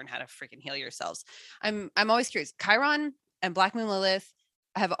never going to learn how to freaking heal yourselves? I'm always curious. Chiron and Black Moon Lilith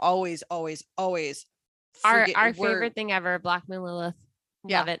have always our favorite thing ever. Black Moon Lilith.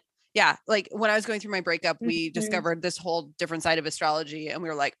 Love it. Yeah. Like when I was going through my breakup, we discovered this whole different side of astrology, and we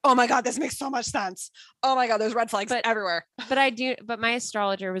were like, oh my God, this makes so much sense. Oh my God, there's red flags everywhere. But my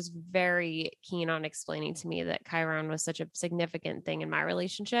astrologer was very keen on explaining to me that Chiron was such a significant thing in my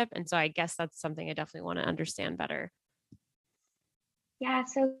relationship. And so I guess that's something I definitely want to understand better. Yeah,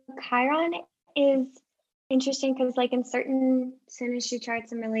 so Chiron is interesting because like in certain synastry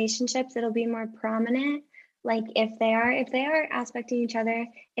charts and relationships, it'll be more prominent. Like if they are aspecting each other,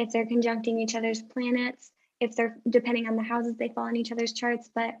 if they're conjuncting each other's planets, if they're depending on the houses they fall in each other's charts.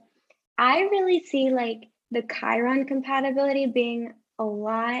 But I really see like the Chiron compatibility being a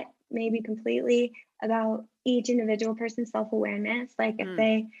lot, maybe completely about each individual person's self-awareness. Like if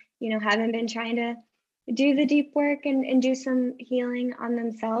they, haven't been trying to do the deep work and do some healing on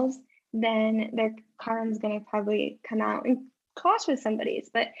themselves, then their Chiron's going to probably come out and clash with somebody's.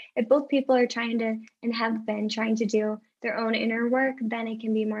 But if both people are trying to and have been trying to do their own inner work, then it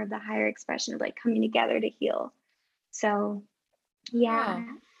can be more of the higher expression of like coming together to heal. So yeah.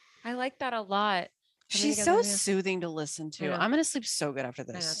 Oh, I like that a lot. She's so soothing to listen to. I'm going to sleep so good after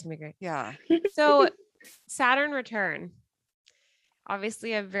this. I know, it's going to be great. Yeah. So Saturn return,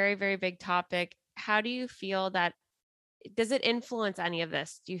 obviously a very, very big topic. How do you feel that, does it influence any of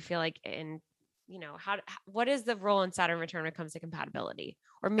this? Do you feel like what is the role in Saturn return when it comes to compatibility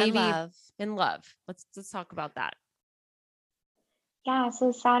or maybe in love? Let's talk about that. Yeah.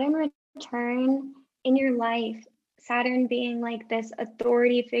 So Saturn return in your life, Saturn being like this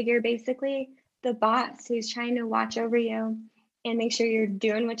authority figure, basically the boss who's trying to watch over you and make sure you're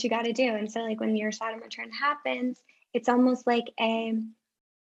doing what you got to do. And so like when your Saturn return happens, it's almost like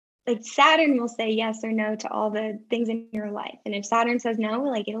Saturn will say yes or no to all the things in your life. And if Saturn says no,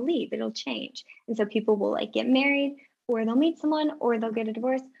 like it'll leave, it'll change. And so people will like get married, or they'll meet someone, or they'll get a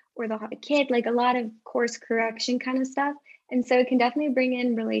divorce, or they'll have a kid, like a lot of course correction kind of stuff. And so it can definitely bring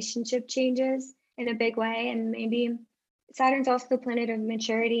in relationship changes in a big way. And maybe Saturn's also the planet of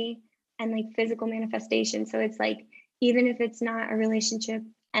maturity and like physical manifestation. So it's like, even if it's not a relationship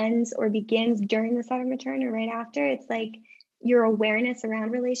ends or begins during the Saturn return or right after, it's like your awareness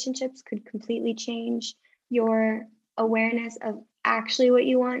around relationships could completely change. Your awareness of actually what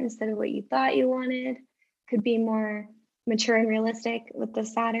you want instead of what you thought you wanted could be more mature and realistic with the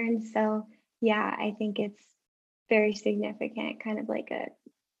Saturn. So yeah, I think it's very significant, kind of like a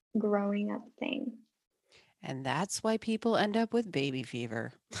growing up thing. And that's why people end up with baby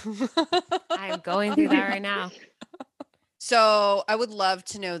fever. I'm going through that right now. So I would love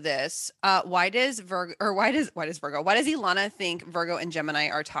to know this. Why does Ilana think Virgo and Gemini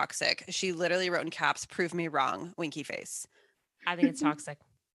are toxic? She literally wrote in caps, "Prove me wrong," winky face. I think it's toxic.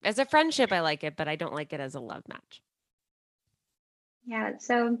 As a friendship, I like it, but I don't like it as a love match. Yeah.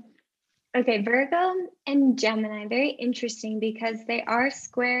 So, okay, Virgo and Gemini, very interesting because they are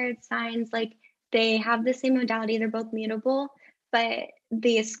squared signs. Like they have the same modality. They're both mutable, but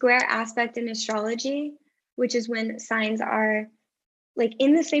the square aspect in astrology, which is when signs are like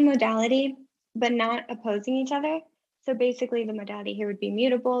in the same modality, but not opposing each other. So basically the modality here would be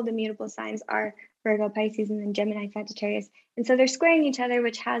mutable. The mutable signs are Virgo, Pisces, and then Gemini, Sagittarius. And so they're squaring each other,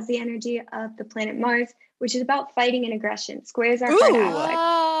 which has the energy of the planet Mars, which is about fighting and aggression. Squares are hard aspects.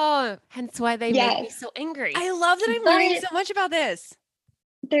 Oh, hence why they make me so angry. I love that I'm learning so much about this.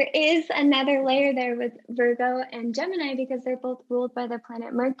 There is another layer there with Virgo and Gemini because they're both ruled by the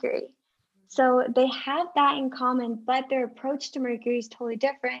planet Mercury. So they have that in common, but their approach to Mercury is totally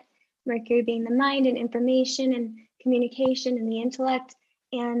different. Mercury being the mind and information and communication and the intellect.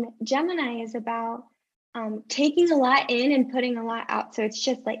 And Gemini is about taking a lot in and putting a lot out. So it's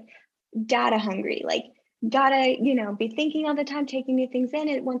just like data hungry, like gotta, be thinking all the time, taking new things in.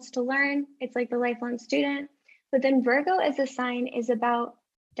 It wants to learn. It's like the lifelong student. But then Virgo as a sign is about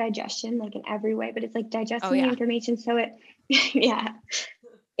digestion, like in every way, but it's like digesting the information. So it,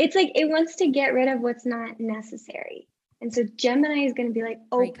 it's like it wants to get rid of what's not necessary. And so Gemini is going to be like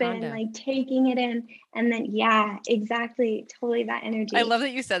open, like taking it in. And then, exactly. Totally that energy. I love that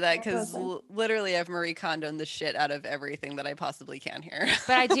you said that because literally I've Marie Kondoed the shit out of everything that I possibly can here.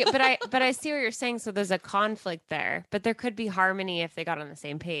 But I do, but I see what you're saying. So there's a conflict there, but there could be harmony if they got on the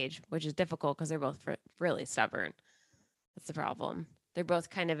same page, which is difficult because they're both really stubborn. That's the problem. They're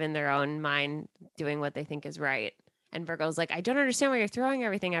both kind of in their own mind doing what they think is right. And Virgo's like, I don't understand why you're throwing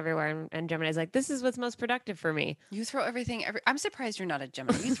everything everywhere. And Gemini's like, this is what's most productive for me. You throw everything I'm surprised you're not a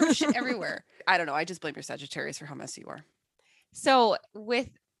Gemini. You throw shit everywhere. I don't know. I just blame your Sagittarius for how messy you are. So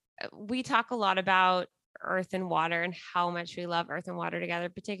we talk a lot about earth and water and how much we love earth and water together.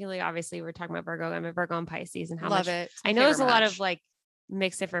 Particularly, obviously, we're talking about Virgo. I'm a Virgo and Pisces and how love much it. I know there's a lot of like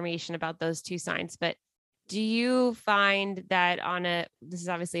mixed information about those two signs, but do you find that this is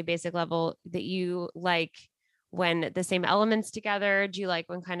obviously a basic level, that you like when the same elements together? Do you like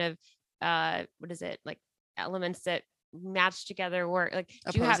when kind of, like elements that match together work? Like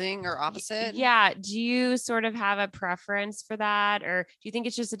opposing or opposite? Yeah. Do you sort of have a preference for that? Or do you think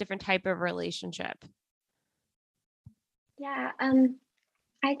it's just a different type of relationship? Yeah.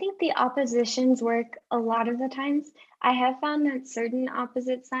 I think the oppositions work a lot of the times. I have found that certain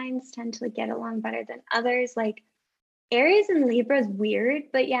opposite signs tend to like get along better than others. Like Aries and Libra is weird,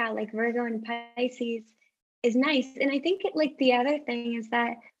 but yeah, like Virgo and Pisces is nice. And I think like the other thing is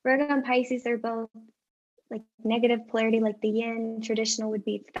that Virgo and Pisces are both like negative polarity, like the yin traditional would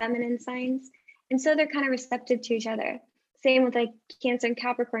be feminine signs. And so they're kind of receptive to each other. Same with like Cancer and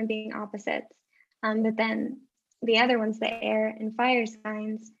Capricorn being opposites. But then the other ones, the air and fire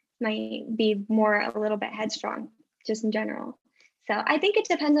signs, might be more a little bit headstrong, just in general. So I think it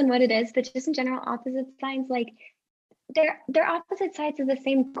depends on what it is, but just in general, opposite signs, like they're opposite sides of the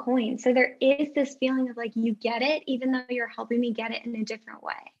same coin. So there is this feeling of like you get it, even though you're helping me get it in a different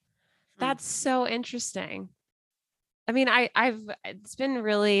way. That's so interesting. I mean, it's been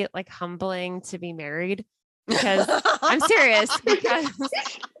really like humbling to be married because I'm serious because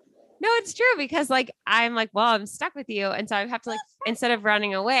no, it's true because like, I'm like, well, I'm stuck with you. And so I have to like, instead of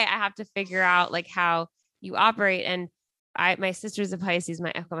running away, I have to figure out like how you operate. And my sister's a Pisces,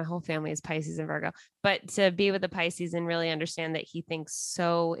 my whole family is Pisces and Virgo, but to be with a Pisces and really understand that he thinks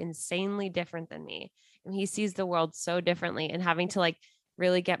so insanely different than me and he sees the world so differently and having to like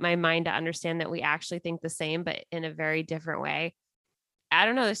really get my mind to understand that we actually think the same, but in a very different way. I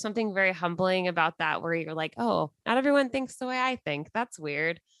don't know. There's something very humbling about that where you're like, oh, not everyone thinks the way I think. That's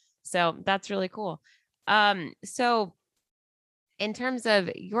weird. So that's really cool. So in terms of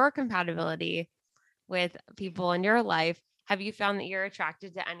your compatibility with people in your life, have you found that you're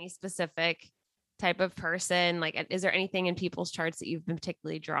attracted to any specific type of person? Like, is there anything in people's charts that you've been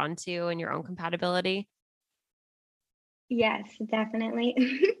particularly drawn to in your own compatibility? Yes, definitely.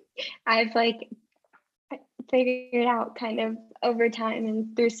 I've like figured out kind of over time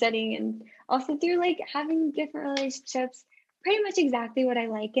and through studying and also through like having different relationships, pretty much exactly what I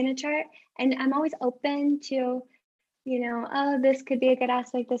like in a chart. And I'm always open to, oh, this could be a good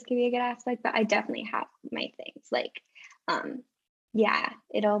aspect, this could be a good aspect, but I definitely have my things like, yeah,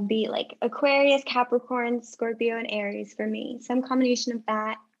 it'll be like Aquarius, Capricorn, Scorpio, and Aries for me. Some combination of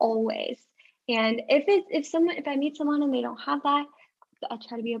that always. And if I meet someone and they don't have that, I'll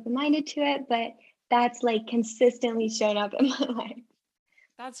try to be open-minded to it, but that's like consistently shown up in my life.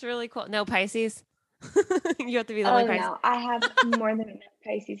 That's really cool. No Pisces. You have to be the only Pisces. No, I have more than enough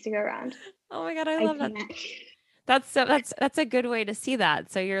Pisces to go around. Oh my God, I love that. That's a good way to see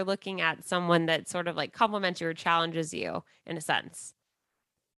that. So you're looking at someone that sort of like compliments you or challenges you in a sense.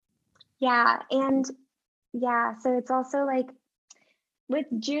 Yeah. And yeah, so it's also like with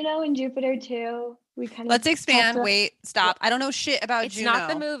Juno and Jupiter too, we kind of let's expand. Wait, stop. I don't know shit about it's Juno. It's not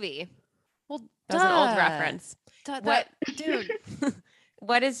the movie. Well, that's an old reference. What, dude?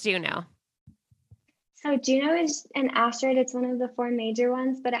 What is Juno? So Juno is an asteroid. It's one of the 4 major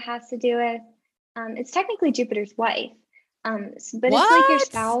ones, but it has to do with, it's technically Jupiter's wife. But what? It's like your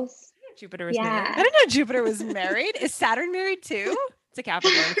spouse. Jupiter was married. I didn't know Jupiter was married. Is Saturn married too? It's a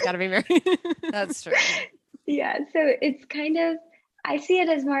Capricorn. It's got to be married. That's true. Yeah. So it's kind of, I see it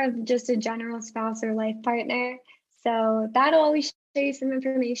as more of just a general spouse or life partner. So that'll always show you some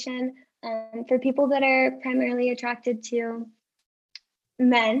information. For people that are primarily attracted to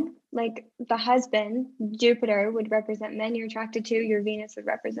men, like the husband, Jupiter would represent men you're attracted to, your Venus would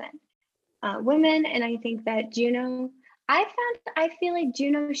represent women. And I think that Juno, I feel like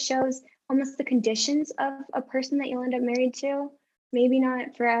Juno shows almost the conditions of a person that you'll end up married to. Maybe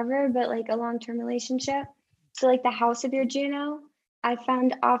not forever, but like a long-term relationship. So like the house of your Juno, I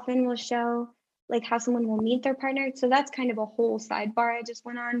found often will show like how someone will meet their partner. So that's kind of a whole sidebar I just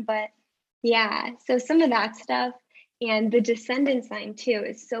went on, but yeah, so some of that stuff. And the descendant sign too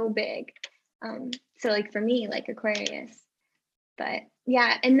is so big. So like for me, like Aquarius, but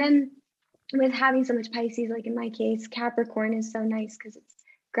yeah. And then with having so much Pisces, like in my case, Capricorn is so nice because it's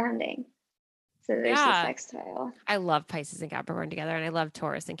grounding. So there's the sextile. I love Pisces and Capricorn together. And I love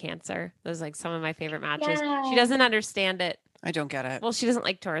Taurus and Cancer. Those are like some of my favorite matches. Yeah. She doesn't understand it. I don't get it. Well, she doesn't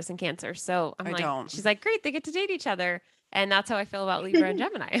like Taurus and Cancer. So she's like, great, they get to date each other. And that's how I feel about Libra and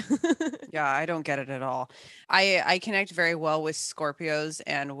Gemini. Yeah, I don't get it at all. I connect very well with Scorpios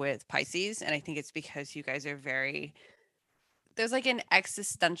and with Pisces. And I think it's because you guys are there's like an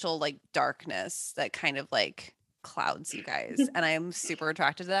existential like darkness that kind of like clouds you guys. And I am super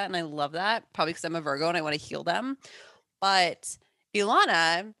attracted to that. And I love that, probably because I'm a Virgo and I want to heal them. But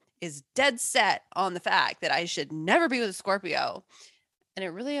Ilana is dead set on the fact that I should never be with a Scorpio. And it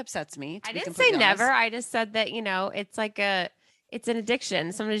really upsets me. I didn't say never. I just said that, it's like it's an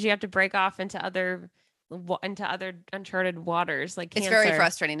addiction. Sometimes you have to break off into other uncharted waters. Like Cancer. It's very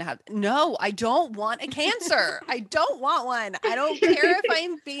frustrating to have. No, I don't want a Cancer. I don't want one. I don't care if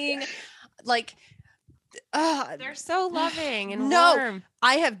I'm being like They're so loving and warm.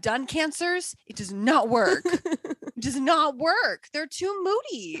 I have done cancers. It does not work. It does not work. They're too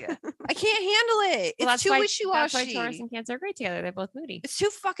moody. I can't handle it. It's too wishy-washy. That's why Taurus and Cancer are great together. They're both moody. It's too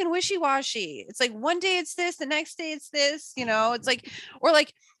fucking wishy-washy. It's like one day it's this, the next day it's this, you know, it's like, or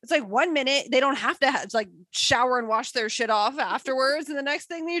like, it's like 1 minute they don't have to it's like shower and wash their shit off afterwards. And the next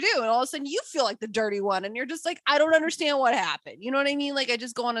thing you do, and all of a sudden you feel like the dirty one. And you're just like, I don't understand what happened. You know what I mean? Like I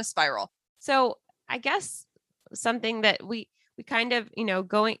just go on a spiral. So I guess something that we kind of, you know,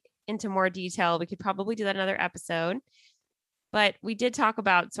 going into more detail, we could probably do that another episode, but we did talk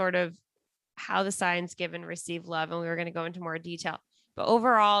about sort of how the signs give and receive love. And we were going to go into more detail, but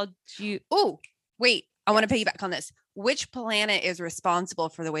overall, I want to piggyback on this. Which planet is responsible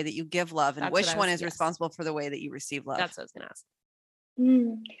for the way that you give love, and which one is responsible for the way that you receive love? That's what I was going to ask.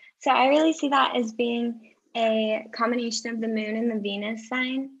 So I really see that as being a combination of the moon and the Venus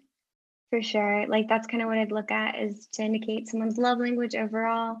sign, for sure. Like that's kind of what I'd look at is to indicate someone's love language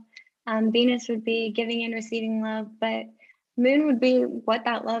overall. Venus would be giving and receiving love, but moon would be what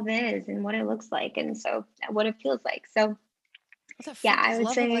that love is and what it looks like, and so what it feels like. So I would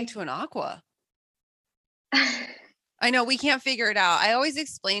say like to an aqua. I know we can't figure it out. I always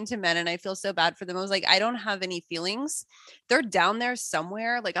explain to men, and I feel so bad for them. I was like, I don't have any feelings. They're down there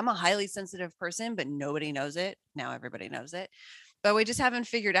somewhere. Like I'm a highly sensitive person, but nobody knows it. Now everybody knows it. But we just haven't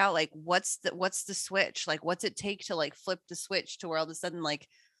figured out like what's the switch? Like what's it take to like flip the switch to where all of a sudden, like,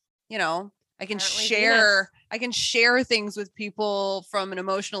 you know, I can share things with people from an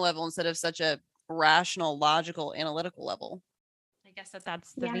emotional level instead of such a rational, logical, analytical level. I guess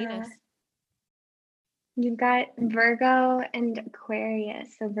that's the Venus. You've got Virgo and Aquarius.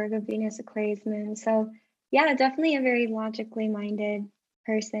 So Virgo, Venus, Aquarius, moon. So yeah, definitely a very logically minded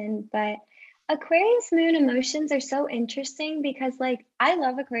person. But Aquarius moon emotions are so interesting because like I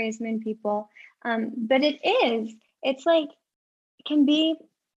love Aquarius moon people. But it's like, it can be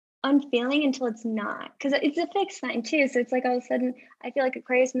unfeeling until it's not, because it's a fixed sign too. So it's like all of a sudden, I feel like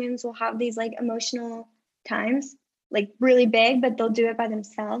Aquarius moons will have these like emotional times, like really big, but they'll do it by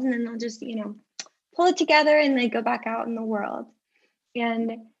themselves. And then they'll just, you know, pull it together and they go back out in the world.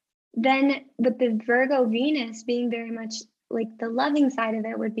 And then, but the Virgo Venus being very much like the loving side of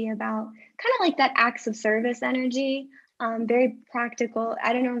it would be about kind of like that acts of service energy, very practical.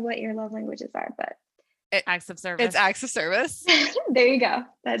 I don't know what your love languages are, but acts of service. It's acts of service. There you go.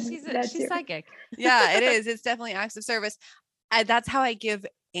 She's psychic. Yeah, it is. It's definitely acts of service. That's how I give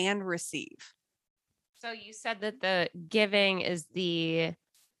and receive. So you said that the giving is the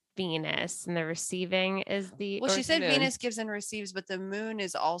Venus and the receiving is the she said moon. Venus gives and receives, but the moon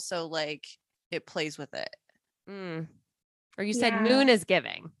is also like it plays with it. Or you said moon is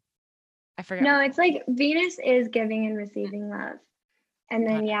giving. I forgot. No, it's like Venus is giving and receiving love, and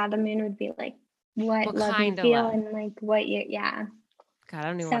then the moon would be like what love you feel and like what you God, I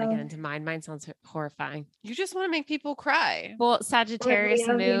don't even want to get into mine. Mine sounds horrifying. You just want to make people cry. Well, Sagittarius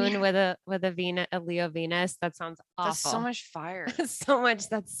moon with a Venus, a Leo Venus. That sounds awful. That's so much fire. So much.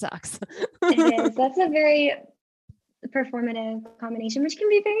 That sucks. It is. That's a very performative combination, which can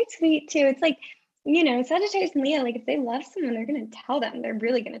be very sweet too. It's like, you know, Sagittarius and Leo, like if they love someone, they're going to tell them. They're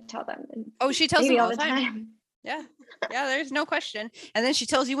really going to tell them. And she tells them all the time. Yeah. Yeah. There's no question. And then she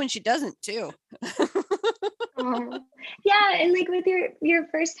tells you when she doesn't too. Yeah, and like with your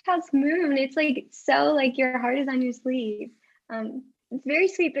first house moon, it's like so like your heart is on your sleeve. It's very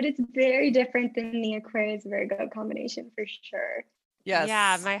sweet, but it's very different than the Aquarius Virgo combination for sure. Yes.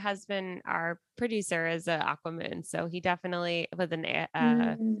 Yeah, my husband, our producer, is an aqua moon, so he definitely with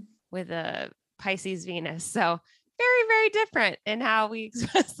a Pisces Venus. So very, very different in how we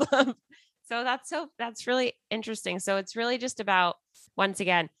express love. So that's really interesting. So it's really just about, once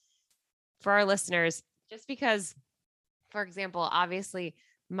again, for our listeners, just because, for example, obviously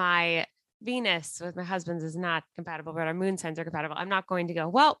my Venus with my husband's is not compatible, but our moon signs are compatible. I'm not going to go,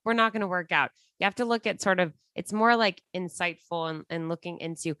 well, we're not going to work out. You have to look at sort of, it's more like insightful and looking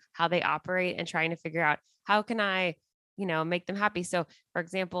into how they operate and trying to figure out how can I, you know, make them happy. So for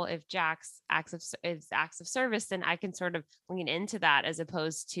example, if Jack's acts of service, then I can sort of lean into that as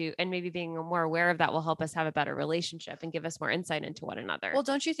opposed to, and maybe being more aware of that will help us have a better relationship and give us more insight into one another. Well,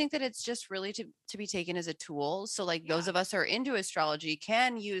 don't you think that it's just really to be taken as a tool? So like those of us who are into astrology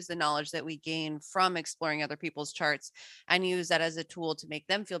can use the knowledge that we gain from exploring other people's charts and use that as a tool to make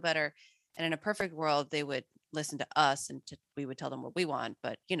them feel better. And in a perfect world, they would listen to us and we would tell them what we want,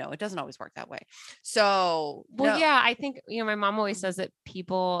 but you know, it doesn't always work that way. So, I think, you know, my mom always says that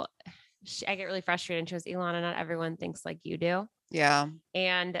people, I get really frustrated and she goes, Ilana, not everyone thinks like you do. Yeah.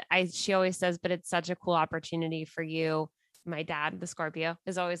 And she always says, but it's such a cool opportunity for you. My dad, the Scorpio,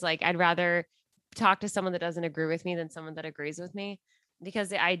 is always like, I'd rather talk to someone that doesn't agree with me than someone that agrees with me, because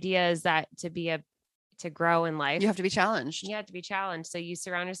the idea is that to grow in life, you have to be challenged. You have to be challenged. So you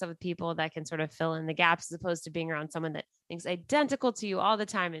surround yourself with people that can sort of fill in the gaps, as opposed to being around someone that thinks identical to you all the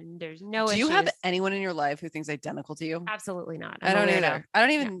time. And there's no issues. Do you have anyone in your life who thinks identical to you? Absolutely not. I don't either. I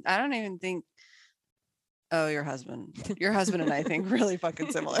don't even think. Oh, your husband and I think really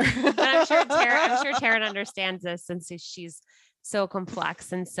fucking similar. But I'm sure Taryn understands this, since she's so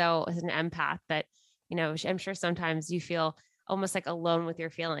complex and so is an empath that, I'm sure sometimes you feel almost like alone with your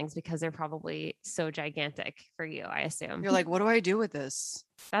feelings because they're probably so gigantic for you, I assume. You're like, what do I do with this?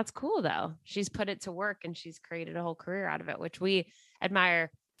 That's cool though. She's put it to work and she's created a whole career out of it, which we admire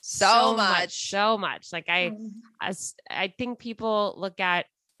so much. Like I think people look at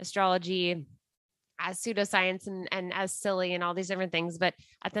astrology as pseudoscience and as silly and all these different things. But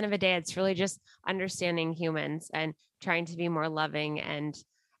at the end of the day, it's really just understanding humans and trying to be more loving. And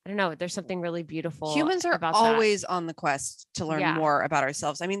I don't know, there's something really beautiful. Humans are always on the quest to learn more about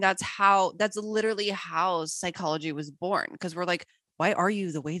ourselves. I mean, that's literally how psychology was born. Because we're like, why are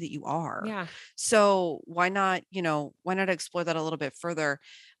you the way that you are? Yeah. So why not explore that a little bit further?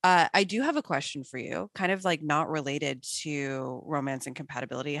 I do have a question for you, kind of like not related to romance and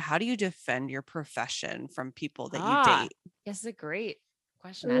compatibility. How do you defend your profession from people that you date? This is a great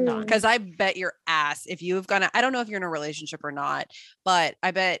question to end on. Because I bet your ass, if you have gone, I don't know if you're in a relationship or not, but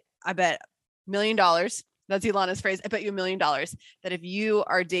I bet $1 million. That's Ilana's phrase. I bet you $1 million that if you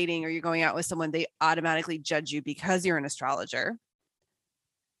are dating or you're going out with someone, they automatically judge you because you're an astrologer.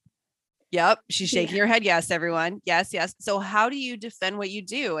 Yep. She's shaking her head. Yes, everyone. Yes. Yes. So how do you defend what you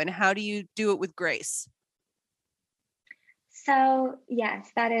do, and how do you do it with grace? So yes,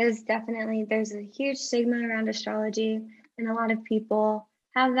 that is definitely, there's a huge stigma around astrology, and a lot of people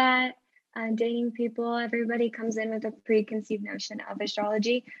have that. Dating people, everybody comes in with a preconceived notion of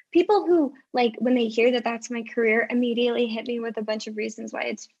astrology. People who, like, when they hear that that's my career, immediately hit me with a bunch of reasons why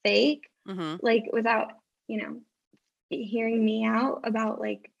it's fake, like without, hearing me out about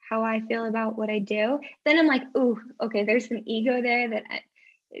like how I feel about what I do. Then I'm like, ooh, okay, there's some ego there that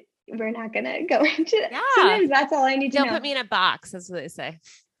we're not going to go into. Yeah. Sometimes that's all I need to know. Don't put me in a box. That's what they say.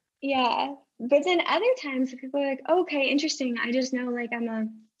 Yeah. But then other times people are like, okay, interesting. I just know like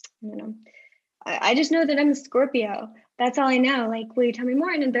I just know that I'm a Scorpio. That's all I know. Like, will you tell me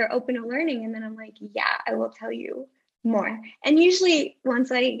more? And they're open to learning. And then I'm like, yeah, I will tell you more. And usually once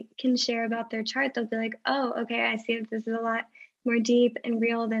I can share about their chart, they'll be like, oh, okay, I see that this is a lot more deep and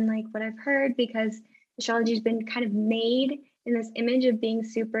real than like what I've heard, because astrology has been kind of made in this image of being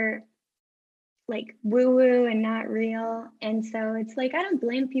super like woo-woo and not real. And so it's like, I don't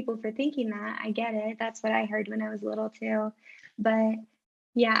blame people for thinking that. I get it. That's what I heard when I was little too. But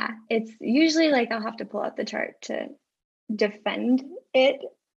yeah, it's usually like I'll have to pull out the chart to defend it.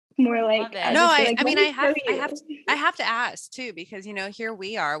 More like no, I mean I have to ask too, because here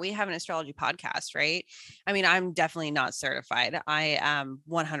we have an astrology podcast, right? I mean, I'm definitely not certified. I am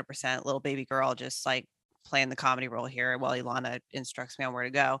 100% little baby girl, just like playing the comedy role here while Ilana instructs me on where to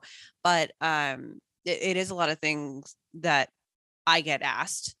go. But it is a lot of things that I get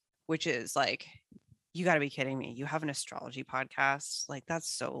asked, which is like, you got to be kidding me. You have an astrology podcast? Like, that's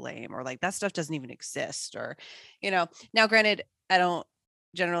so lame. Or like, that stuff doesn't even exist. Or, now granted, I don't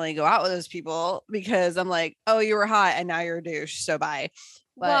generally go out with those people because I'm like, oh, you were hot and now you're a douche. So bye.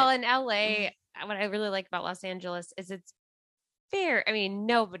 But, well, in LA, what I really like about Los Angeles is it's fair. I mean,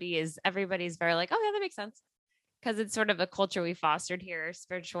 everybody's very like, oh yeah, that makes sense. Because it's sort of a culture we fostered here,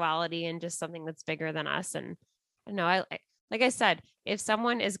 spirituality and just something that's bigger than us. And I know, like I said, if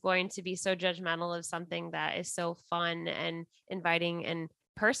someone is going to be so judgmental of something that is so fun and inviting and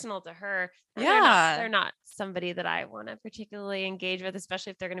personal to her, they're not somebody that I want to particularly engage with,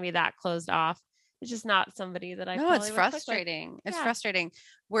 especially if they're going to be that closed off. It's just not somebody that I know. It's frustrating. It's frustrating.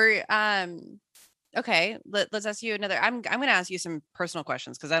 We're okay. Let's ask you another. I'm going to ask you some personal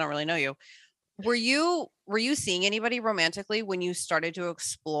questions because I don't really know you. Were you seeing anybody romantically when you started to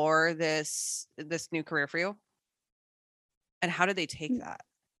explore this new career for you? And how did they take that?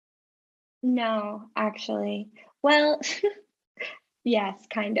 No, actually. Well, yes,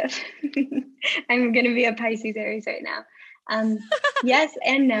 kind of. I'm going to be a Pisces Aries right now. Yes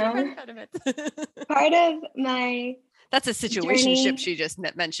and no. Part of my That's a situationship she just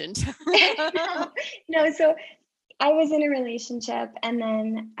mentioned. No, so I was in a relationship and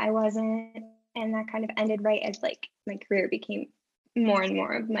then I wasn't, and that kind of ended right as like my career became more and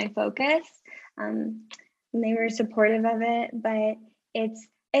more of my focus. And they were supportive of it, but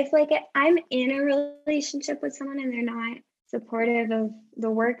if like I'm in a relationship with someone and they're not supportive of the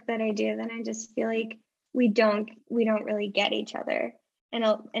work that I do, then I just feel like we don't really get each other. in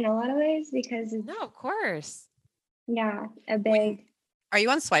a lot of ways because it's, No, of course. yeah, a big. Are you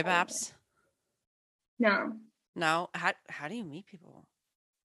on swipe apps? No. No. How do you meet people?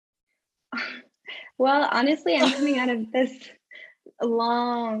 Well, honestly, I'm coming out of this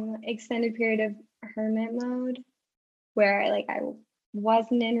long extended period of hermit mode where like I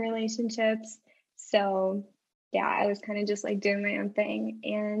wasn't in relationships. So yeah, I was kind of just like doing my own thing.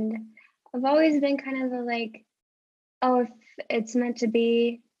 And I've always been kind of the like, oh, if it's meant to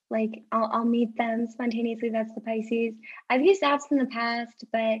be, like I'll meet them spontaneously. That's the Pisces. I've used apps in the past,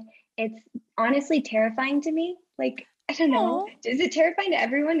 but it's honestly terrifying to me. Like, I don't know. Is it terrifying to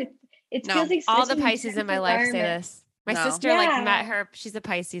everyone? It No. feels like All such the an Pisces in my intense life say environment. this. My No. sister like Yeah. met her. She's a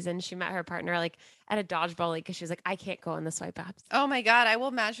Pisces, and she met her partner like at a dodgeball league because she was like, I can't go on the swipe apps. Oh my God. I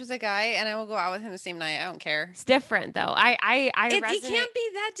will match with a guy and I will go out with him the same night. I don't care. It's different though. I It resonate. can't be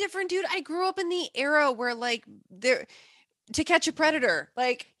that different, dude. I grew up in the era where like there To Catch a Predator.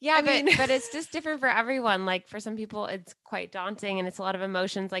 Like, Yeah, I but mean, but it's just different for everyone. Like for some people, it's quite daunting and it's a lot of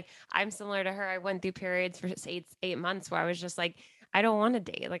emotions. Like I'm similar to her. I went through periods for 8 months where I was just like, I don't want to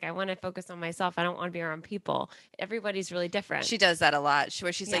date. Like I want to focus on myself. I don't want to be around people. Everybody's really different. she does that a lot.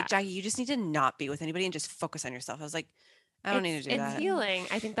 Where she's Yeah. like, Jackie, you just need to not be with anybody and just focus on yourself. I was like, I don't need to do It's that. healing.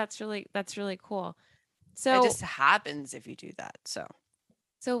 I think that's really cool. So It just happens if you do that.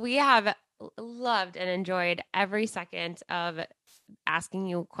 So we have loved and enjoyed every second of asking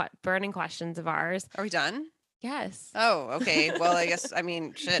you burning questions of ours. Are we done? Yes. Oh, okay. Well, I guess, I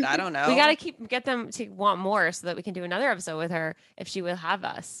mean, shit, I don't know. We got to get them to want more so that we can do another episode with her if she will have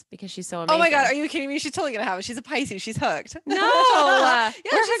us because she's so amazing. Oh my God. Are you kidding me? She's totally going to have it. She's a Pisces. She's hooked. No. Yeah, we're she's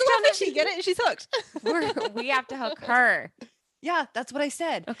hooked a on little fishy. Get it? She's hooked. we have to hook her. Yeah, that's what I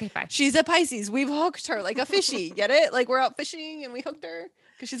said. Okay, fine. She's a Pisces. We've hooked her like a fishy. Get it? Like we're out fishing and we hooked her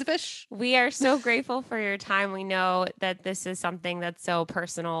because she's a fish. We are so grateful for your time. We know that this is something that's so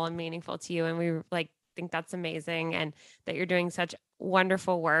personal and meaningful to you. And we think that's amazing and that you're doing such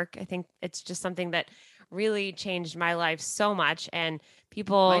wonderful work. I think it's just something that really changed my life so much. And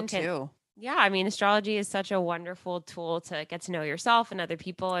people Mine too. Yeah, I mean, astrology is such a wonderful tool to get to know yourself and other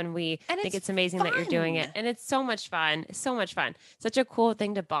people. And think it's amazing that you're doing it. And it's so much fun. So much fun. Such a cool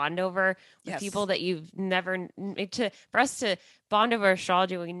thing to bond over with people that you've never, for us to bond over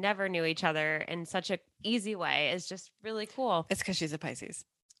astrology, we never knew each other in such an easy way is just really cool. It's because she's a Pisces.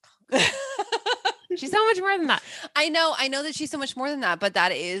 She's so much more than that. I know that she's so much more than that, but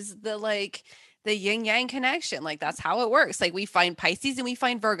that is the yin yang connection. Like that's how it works. Like we find Pisces and we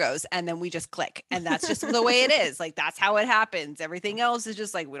find Virgos and then we just click. And that's just the way it is. Like that's how it happens. Everything else is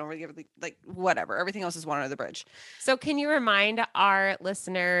just like, we don't really give like whatever. Everything else is water under the bridge. So can you remind our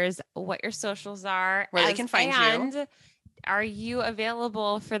listeners what your socials are? Where they can find you. Are you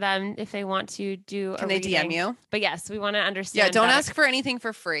available for them if they want to do Can they reading? DM you? But yes, we want to understand. Yeah, don't ask for anything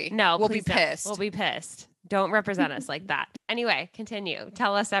for free. No, we'll be pissed. We'll be pissed. Don't represent us like that. Anyway, continue.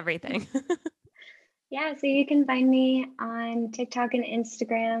 Tell us everything. Yeah, so you can find me on TikTok and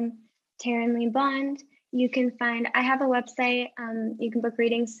Instagram, Taryn Lee Bond. You can find, I have a website. You can book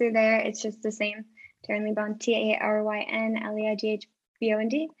readings through there. It's just the same, Taryn Lee Bond,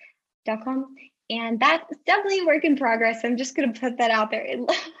 TarynLeighBond.com. And that's definitely a work in progress. I'm just going to put that out there. Do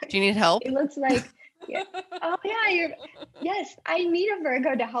you need help? It looks like, yeah. Oh yeah, yes, I need a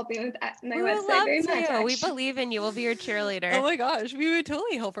Virgo to help me with my website very much. Actually. We believe in you. We'll be your cheerleader. Oh my gosh, we would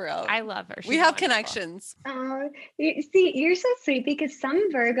totally help her out. I love her. We have connections. See, you're so sweet because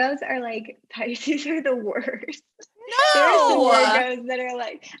some Virgos are like, Pisces are the worst. No! There are some Virgos that are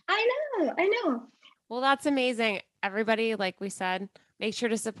like, I know. Well, that's amazing. Everybody, like we said, make sure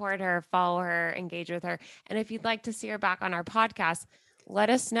to support her, follow her, engage with her. And if you'd like to see her back on our podcast, let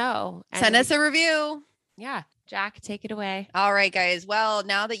us know. Send us a review. Yeah. Jack, take it away. All right, guys. Well,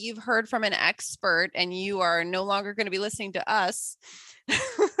 now that you've heard from an expert and you are no longer going to be listening to us,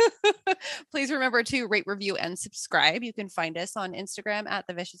 please remember to rate, review, and subscribe. You can find us on Instagram at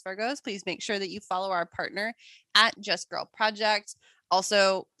The Vicious Virgos. Please make sure that you follow our partner at Just Girl Project.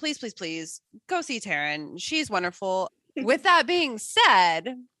 Also, please go see Taryn. She's wonderful. With that being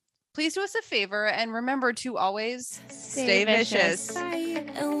said, please do us a favor and remember to always stay vicious. Bye.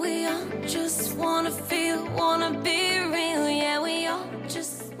 And we all just wanna feel, wanna be real. Yeah, we all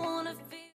just